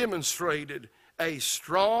that demonstrated a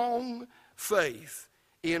strong faith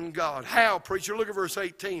in God. How, preacher? Look at verse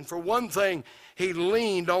 18. For one thing, he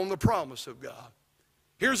leaned on the promise of God.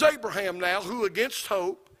 Here's Abraham now, who against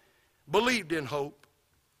hope believed in hope,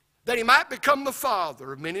 that he might become the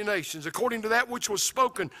father of many nations, according to that which was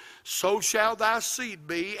spoken, so shall thy seed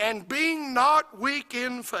be. And being not weak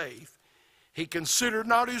in faith, he considered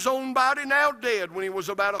not his own body now dead, when he was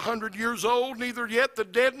about 100 years old, neither yet the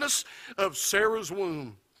deadness of Sarah's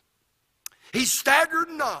womb. He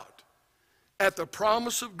staggered not at the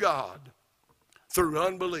promise of God through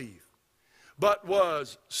unbelief, but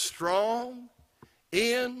was strong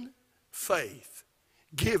in faith,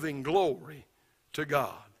 giving glory to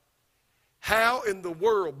God. How in the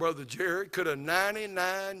world, Brother Jerry, could a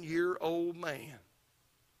 99-year-old man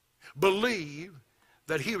believe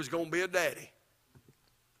that he was going to be a daddy?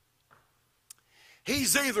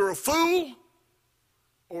 He's either a fool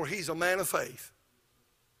or he's a man of faith.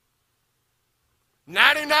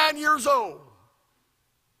 99 years old.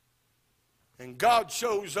 And God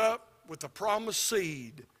shows up with the promised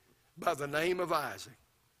seed by the name of Isaac.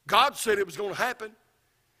 God said it was going to happen.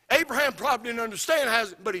 Abraham probably didn't understand how,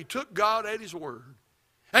 but he took God at his word.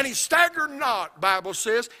 And he staggered not, Bible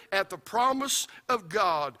says, at the promise of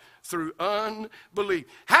God through unbelief.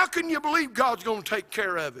 How can you believe God's going to take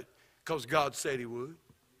care of it? Because God said he would.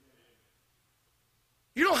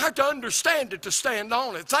 You don't have to understand it to stand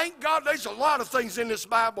on it. Thank God there's a lot of things in this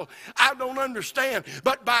Bible I don't understand.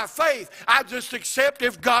 But by faith, I just accept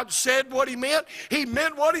if God said what he meant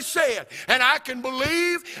what he said. And I can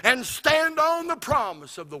believe and stand on the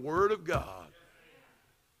promise of the Word of God.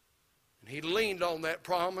 And he leaned on that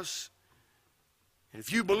promise. And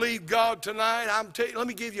if you believe God tonight, let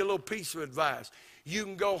me give you a little piece of advice. You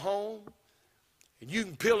can go home and you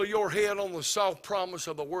can pillow your head on the soft promise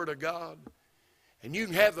of the Word of God. And you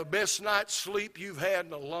can have the best night's sleep you've had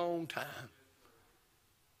in a long time.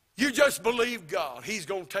 You just believe God. He's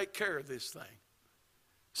going to take care of this thing.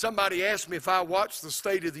 Somebody asked me if I watched the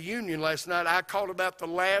State of the Union last night. I caught about the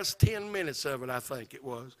last 10 minutes of it, I think it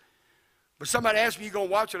was. But somebody asked me, you going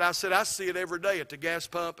to watch it? I said, I see it every day at the gas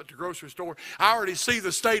pump, at the grocery store. I already see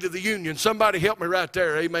the State of the Union. Somebody help me right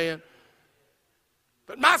there, amen.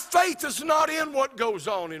 But my faith is not in what goes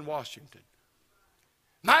on in Washington.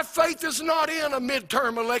 My faith is not in a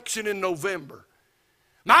midterm election in November.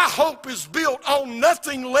 My hope is built on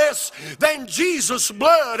nothing less than Jesus'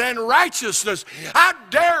 blood and righteousness. I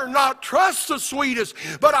dare not trust the sweetest,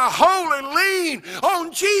 but I wholly lean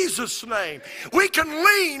on Jesus' name. We can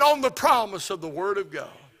lean on the promise of the Word of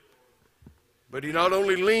God. But he not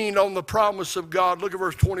only leaned on the promise of God, look at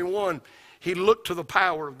verse 21. He looked to the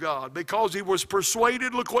power of God. Because he was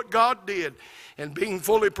persuaded, look what God did. And being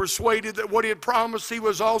fully persuaded that what he had promised he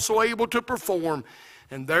was also able to perform.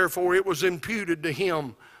 And therefore it was imputed to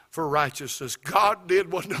him for righteousness. God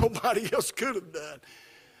did what nobody else could have done.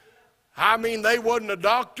 I mean, they wasn't a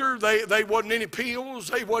doctor. They wasn't any pills.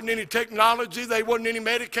 They wasn't any technology. They wasn't any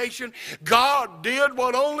medication. God did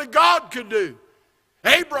what only God could do.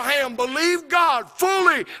 Abraham believed God,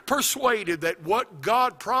 fully persuaded that what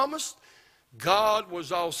God promised, God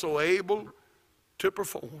was also able to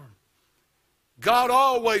perform. God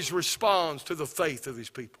always responds to the faith of his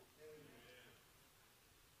people.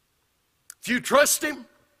 If you trust him,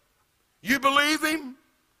 you believe him,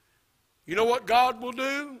 you know what God will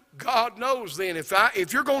do? God knows then.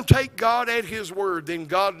 If you're going to take God at his word, then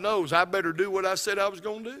God knows I better do what I said I was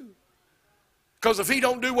going to do. Because if he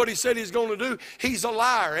don't do what he said he's going to do, he's a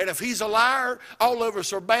liar. And if he's a liar, all of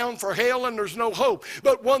us are bound for hell and there's no hope.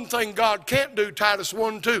 But one thing God can't do, Titus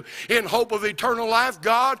 1:2, in hope of eternal life,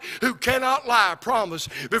 God who cannot lie, promised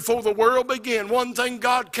before the world began. One thing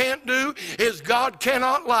God can't do is God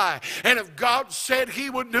cannot lie. And if God said he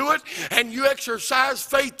would do it and you exercise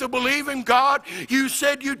faith to believe in God, you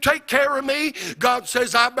said you take care of me, God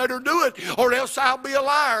says I better do it or else I'll be a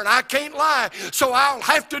liar and I can't lie. So I'll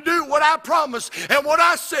have to do what I promised and what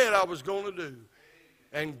I said I was going to do.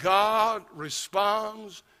 And God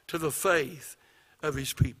responds to the faith of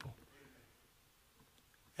his people.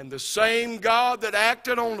 And the same God that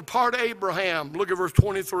acted on the part of Abraham, look at verse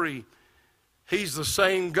 23, he's the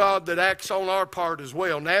same God that acts on our part as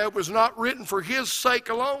well. Now it was not written for his sake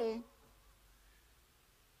alone.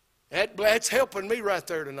 That's helping me right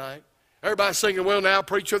there tonight. Everybody's singing, well now,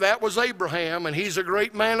 preacher, that was Abraham, and he's a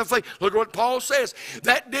great man of faith. Look at what Paul says.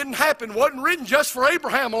 That didn't happen. It wasn't written just for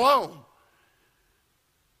Abraham alone,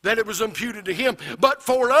 that it was imputed to him, but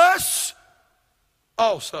for us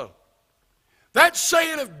also. That's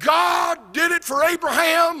saying if God did it for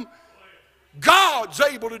Abraham, God's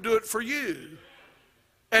able to do it for you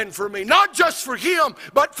and for me. Not just for him,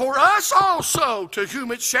 but for us also, to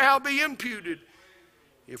whom it shall be imputed.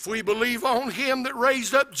 If we believe on him that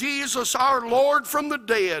raised up Jesus our Lord from the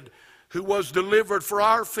dead, who was delivered for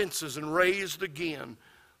our offenses and raised again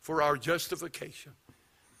for our justification.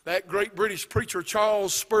 That great British preacher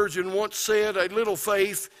Charles Spurgeon once said, a little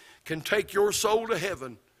faith can take your soul to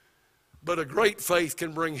heaven, but a great faith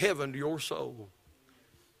can bring heaven to your soul.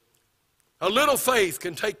 A little faith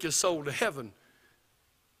can take your soul to heaven,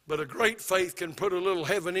 but a great faith can put a little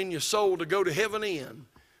heaven in your soul to go to heaven in.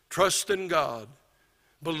 Trust in God.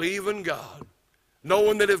 Believe in God,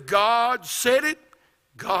 knowing that if God said it,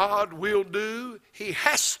 God will do. He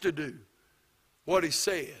has to do what he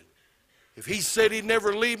said. If he said he'd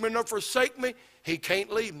never leave me nor forsake me, he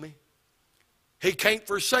can't leave me. He can't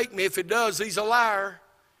forsake me. If he does, he's a liar.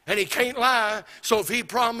 And he can't lie. So if he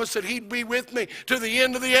promised that he'd be with me to the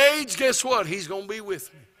end of the age, guess what? He's going to be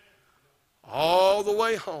with me all the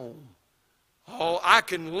way home. Oh, I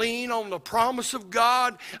can lean on the promise of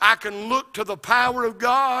God. I can look to the power of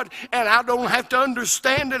God, and I don't have to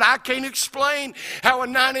understand it. I can't explain how a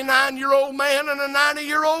 99-year-old man and a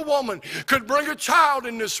 90-year-old woman could bring a child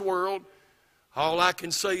in this world. All I can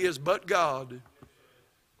say is, but God.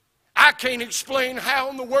 I can't explain how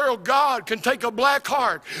in the world God can take a black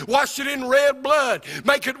heart, wash it in red blood,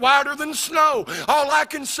 make it whiter than snow. All I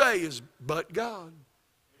can say is, but God.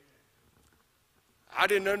 I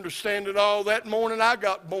didn't understand it all that morning I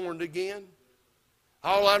got born again.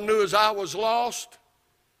 All I knew is I was lost.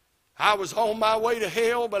 I was on my way to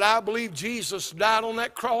hell, but I believe Jesus died on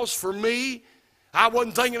that cross for me. I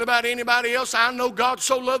wasn't thinking about anybody else. I know God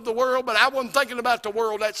so loved the world, but I wasn't thinking about the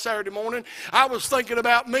world that Saturday morning. I was thinking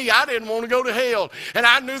about me. I didn't want to go to hell. And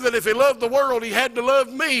I knew that if he loved the world, he had to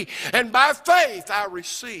love me. And by faith, I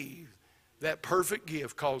received that perfect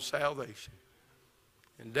gift called salvation.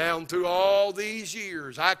 And down through all these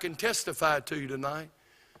years, I can testify to you tonight,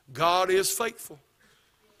 God is faithful.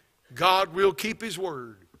 God will keep his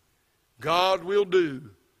word. God will do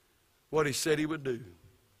what he said he would do.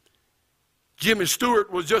 Jimmy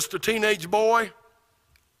Stewart was just a teenage boy.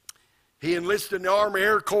 He enlisted in the Army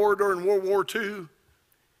Air Corps during World War II.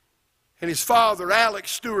 And his father,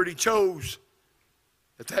 Alex Stewart, he chose.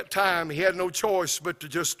 At that time, he had no choice but to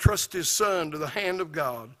just trust his son to the hand of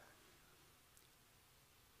God.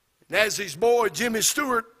 And as his boy, Jimmy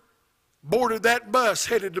Stewart, boarded that bus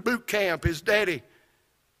headed to boot camp, his daddy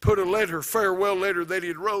put a letter, farewell letter that he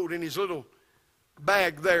had wrote in his little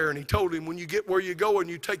bag there, and he told him, when you get where you go and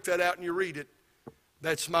you take that out and you read it,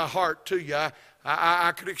 that's my heart to you.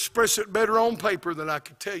 I could express it better on paper than I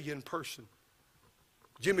could tell you in person.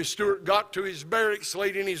 Jimmy Stewart got to his barracks,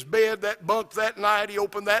 laid in his bed, that bunk that night. He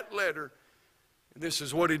opened that letter. And this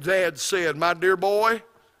is what his dad said: my dear boy,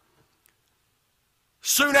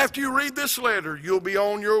 soon after you read this letter, you'll be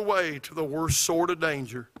on your way to the worst sort of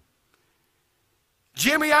danger.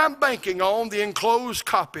 Jimmy, I'm banking on the enclosed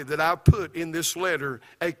copy that I put in this letter,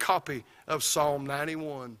 a copy of Psalm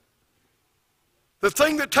 91. The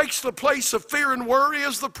thing that takes the place of fear and worry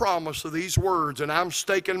is the promise of these words, and I'm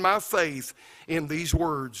staking my faith in these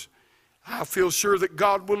words. I feel sure that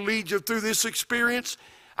God will lead you through this experience.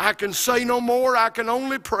 I can say no more. I can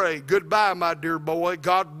only pray. Goodbye, my dear boy.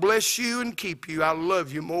 God bless you and keep you. I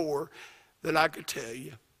love you more than I could tell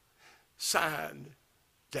you. Signed,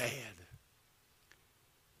 Dad.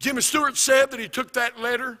 Jimmy Stewart said that he took that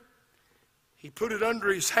letter, he put it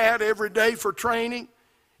under his hat every day for training,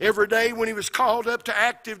 every day when he was called up to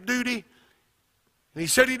active duty. And he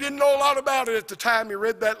said he didn't know a lot about it at the time he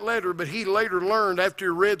read that letter, but he later learned, after he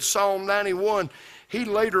read Psalm 91, he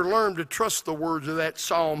later learned to trust the words of that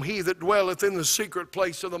psalm. He that dwelleth in the secret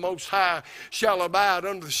place of the Most High shall abide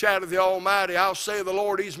under the shadow of the Almighty. I'll say of the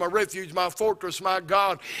Lord, he's my refuge, my fortress, my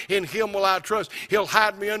God. In him will I trust. He'll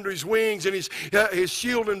hide me under his wings and his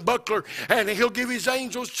shield and buckler, and he'll give his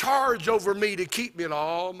angels charge over me to keep me in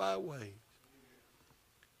all my ways.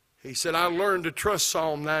 He said, I learned to trust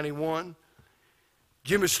Psalm 91.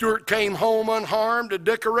 Jimmy Stewart came home unharmed, a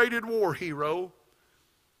decorated war hero.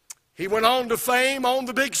 He went on to fame on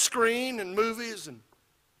the big screen and movies and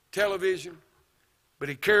television. But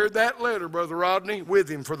he carried that letter, Brother Rodney, with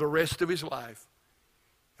him for the rest of his life.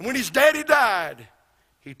 And when his daddy died,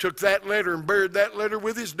 he took that letter and buried that letter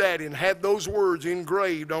with his daddy and had those words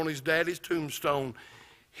engraved on his daddy's tombstone.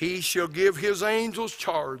 He shall give his angels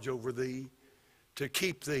charge over thee to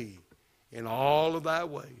keep thee in all of thy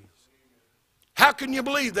ways. How can you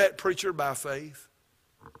believe that, preacher? By faith.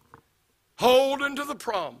 Holding to the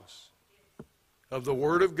promise of the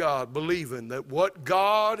Word of God, believing that what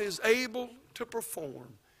God is able to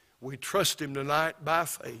perform, we trust him tonight by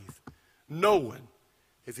faith, knowing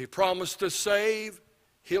if he promised to save,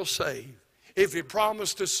 he'll save. If he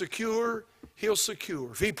promised to secure, he'll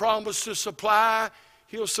secure. If he promised to supply,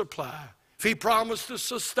 he'll supply. If he promised to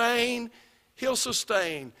sustain, he'll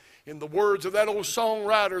sustain. In the words of that old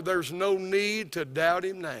songwriter, there's no need to doubt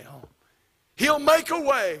him now. He'll make a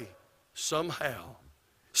way somehow.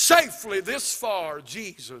 Safely this far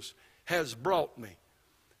Jesus has brought me.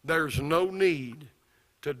 There's no need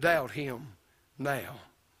to doubt him now.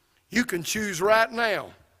 You can choose right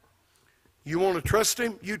now. You want to trust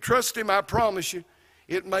him? You trust him, I promise you.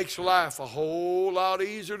 It makes life a whole lot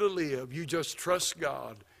easier to live. You just trust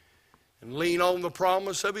God and lean on the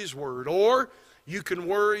promise of his word. Or you can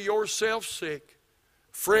worry yourself sick,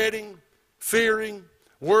 fretting, fearing,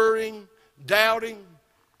 worrying, doubting.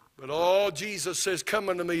 But all Jesus says, come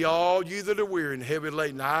unto me, all you that are weary and heavy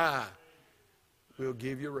laden, I will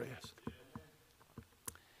give you rest.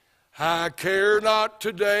 I care not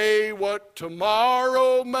today what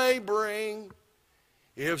tomorrow may bring,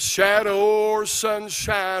 if shadow or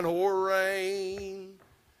sunshine or rain.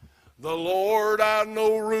 The Lord I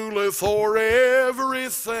know ruleth o'er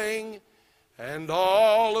everything, and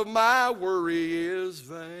all of my worry is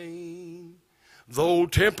vain. Though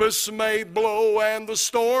tempests may blow and the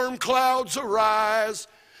storm clouds arise,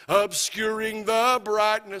 obscuring the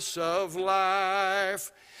brightness of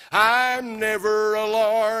life, I'm never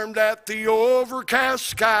alarmed at the overcast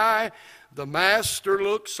sky. The Master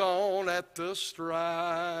looks on at the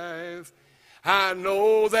strife. I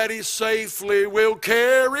know that He safely will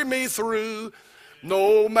carry me through,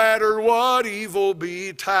 no matter what evil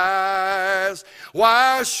betides.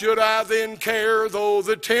 Why should I then care though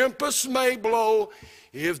the tempest may blow,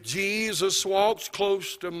 if Jesus walks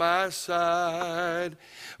close to my side?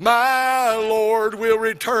 My Lord will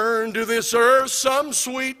return to this earth some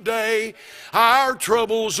sweet day. Our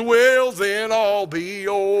troubles will then all be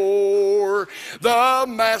o'er. The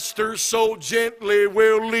Master so gently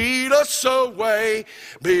will lead us away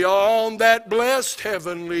beyond that blessed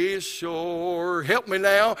heavenly shore. Help me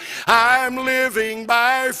now. I'm living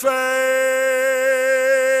by faith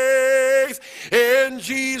in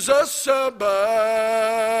Jesus above,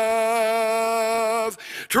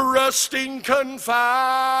 trusting, confiding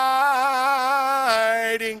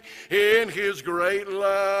in His great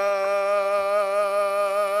love.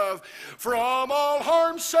 From all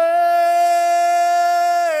harm safe,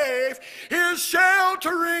 His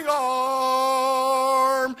sheltering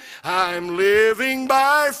arm. I'm living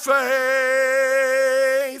by faith,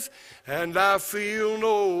 and I feel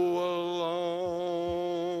no alarm.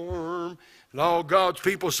 And all God's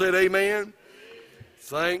people said amen.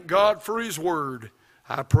 Thank God for His word.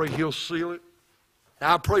 I pray He'll seal it.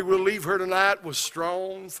 I pray we'll leave here tonight with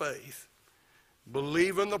strong faith,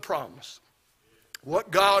 believing the promise.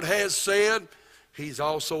 What God has said, He's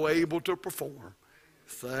also able to perform.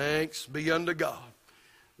 Thanks be unto God.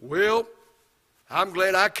 Well, I'm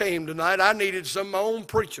glad I came tonight. I needed some of my own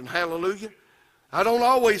preaching. Hallelujah. I don't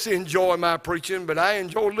always enjoy my preaching, but I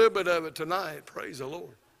enjoyed a little bit of it tonight. Praise the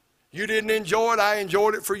Lord. You didn't enjoy it, I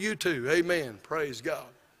enjoyed it for you too. Amen. Praise God.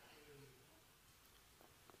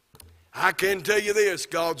 I can tell you this,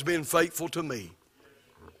 God's been faithful to me.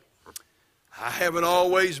 I haven't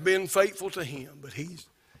always been faithful to Him, but He's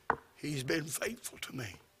been faithful to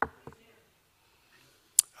me.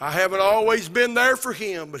 I haven't always been there for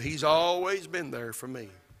Him, but He's always been there for me.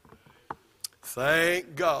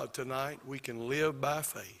 Thank God tonight we can live by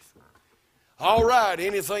faith. All right,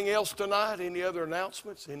 anything else tonight? Any other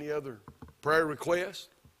announcements? Any other prayer requests?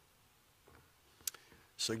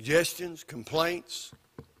 Suggestions? Complaints?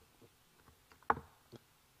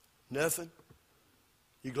 Nothing?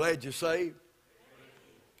 You glad you're saved?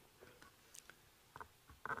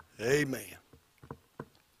 Amen.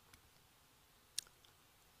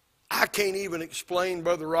 I can't even explain,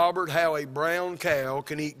 Brother Robert, how a brown cow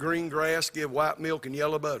can eat green grass, give white milk, and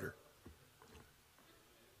yellow butter.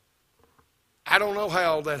 I don't know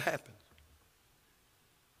how all that happens.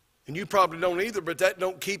 And you probably don't either, but that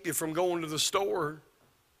don't keep you from going to the store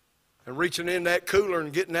and reaching in that cooler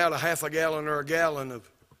and getting out a half a gallon or a gallon of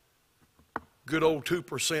good old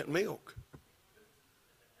 2% milk.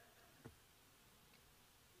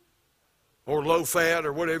 Or low fat,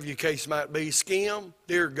 or whatever your case might be. Skim,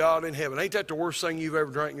 dear God in heaven. Ain't that the worst thing you've ever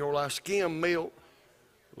drank in your life? Skim milk.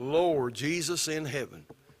 Lord Jesus in heaven.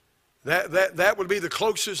 That would be the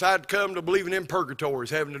closest I'd come to believing in purgatory, is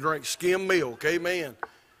having to drink skim milk. Amen.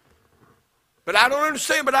 But I don't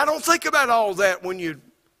understand, but I don't think about all that when you're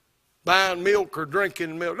buying milk or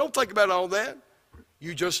drinking milk. Don't think about all that.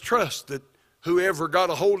 You just trust that whoever got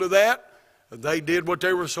a hold of that, they did what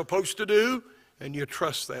they were supposed to do, and you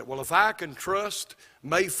trust that. Well, if I can trust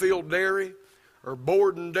Mayfield Dairy or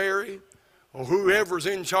Borden Dairy or whoever's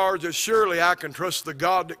in charge, surely I can trust the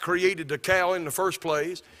God that created the cow in the first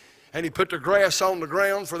place. And He put the grass on the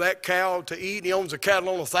ground for that cow to eat. He owns the cattle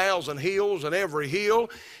on 1,000 hills, and every hill.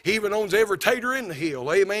 He even owns every tater in the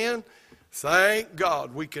hill. Amen? Thank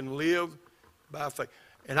God we can live by faith.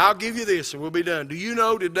 And I'll give you this, and we'll be done. Do you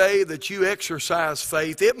know today that you exercise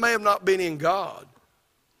faith? It may have not been in God.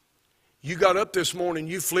 You got up this morning,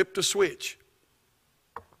 you flipped a switch.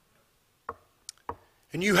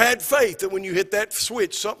 And you had faith that when you hit that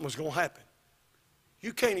switch, something was going to happen.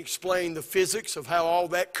 You can't explain the physics of how all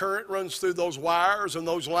that current runs through those wires and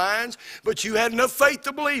those lines, but you had enough faith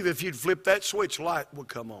to believe if you'd flip that switch, light would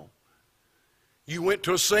come on. You went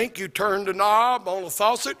to a sink, you turned a knob on a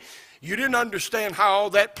faucet. You didn't understand how all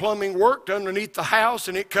that plumbing worked underneath the house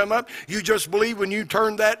and it come up. You just believed when you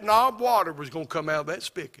turned that knob, water was going to come out of that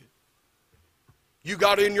spigot. You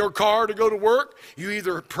got in your car to go to work. You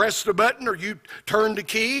either pressed the button or you turned the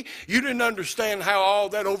key. You didn't understand how all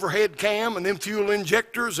that overhead cam and them fuel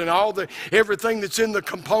injectors and everything that's in the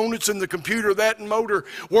components in the computer, that and motor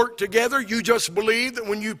work together. You just believed that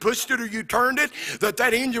when you pushed it or you turned it,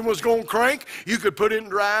 that engine was going to crank. You could put it in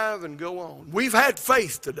drive and go on. We've had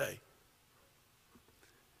faith today.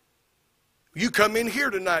 You come in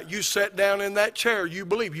here tonight. You sat down in that chair. You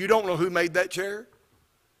believe. You don't know who made that chair.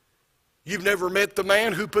 You've never met the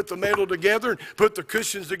man who put the metal together and put the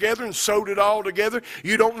cushions together and sewed it all together.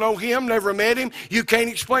 You don't know him, never met him. You can't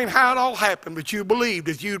explain how it all happened, but you believed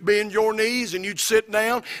if you'd bend your knees and you'd sit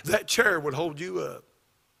down, that chair would hold you up.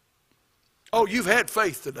 Oh, you've had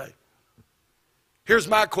faith today. Here's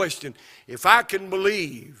my question. If I can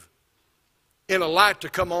believe in a light to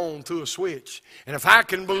come on through a switch, and if I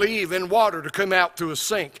can believe in water to come out through a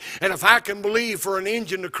sink, and if I can believe for an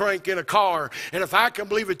engine to crank in a car, and if I can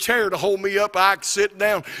believe a chair to hold me up, I can sit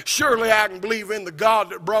down, surely I can believe in the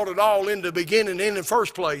God that brought it all into the beginning in the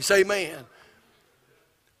first place. Amen.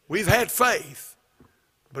 We've had faith,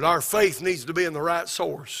 but our faith needs to be in the right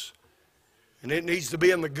source, and it needs to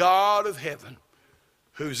be in the God of heaven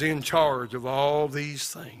who's in charge of all these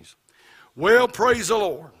things. Well, praise the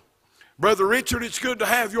Lord. Brother Richard, it's good to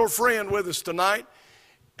have your friend with us tonight.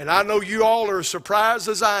 And I know you all are as surprised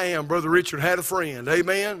as I am. Brother Richard had a friend.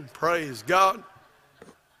 Amen. Praise God.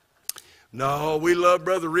 No, we love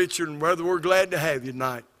Brother Richard, and brother, we're glad to have you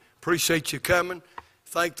tonight. Appreciate you coming.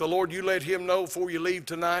 Thank the Lord you let him know before you leave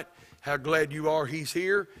tonight how glad you are he's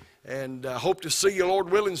here. And I hope to see you,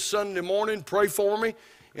 Lord willing, Sunday morning. Pray for me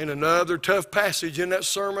in another tough passage in that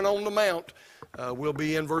Sermon on the Mount. We'll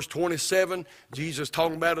be in verse 27. Jesus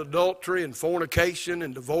talking about adultery and fornication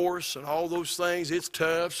and divorce and all those things. It's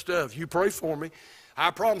tough stuff. You pray for me.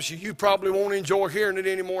 I promise you, you probably won't enjoy hearing it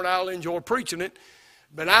anymore, and I'll enjoy preaching it.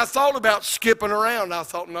 But I thought about skipping around. I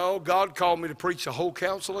thought, no, God called me to preach the whole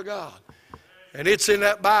counsel of God. And it's in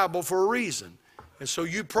that Bible for a reason. And so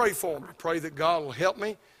you pray for me. Pray that God will help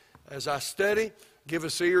me as I study. Give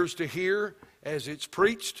us ears to hear as it's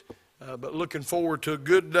preached. But looking forward to a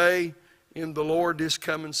good day in the Lord this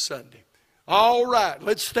coming Sunday. All right,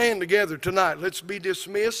 let's stand together tonight. Let's be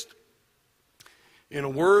dismissed in a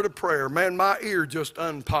word of prayer. Man, my ear just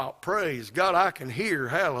unpopped. Praise God, I can hear.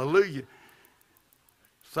 Hallelujah.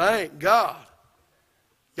 Thank God.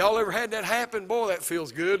 Y'all ever had that happen? Boy, that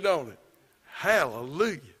feels good, don't it?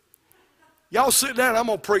 Hallelujah. Y'all sit down. I'm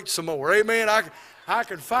going to preach some more. Amen. I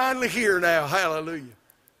can finally hear now. Hallelujah.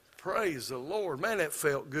 Praise the Lord. Man, that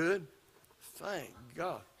felt good. Thank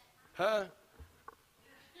God. Huh?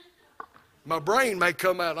 My brain may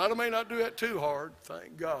come out. I may not do that too hard.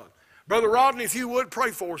 Thank God. Brother Rodney, if you would,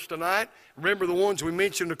 pray for us tonight. Remember the ones we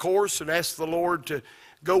mentioned, of course, and ask the Lord to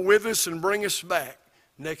go with us and bring us back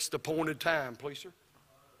next appointed time, please, sir.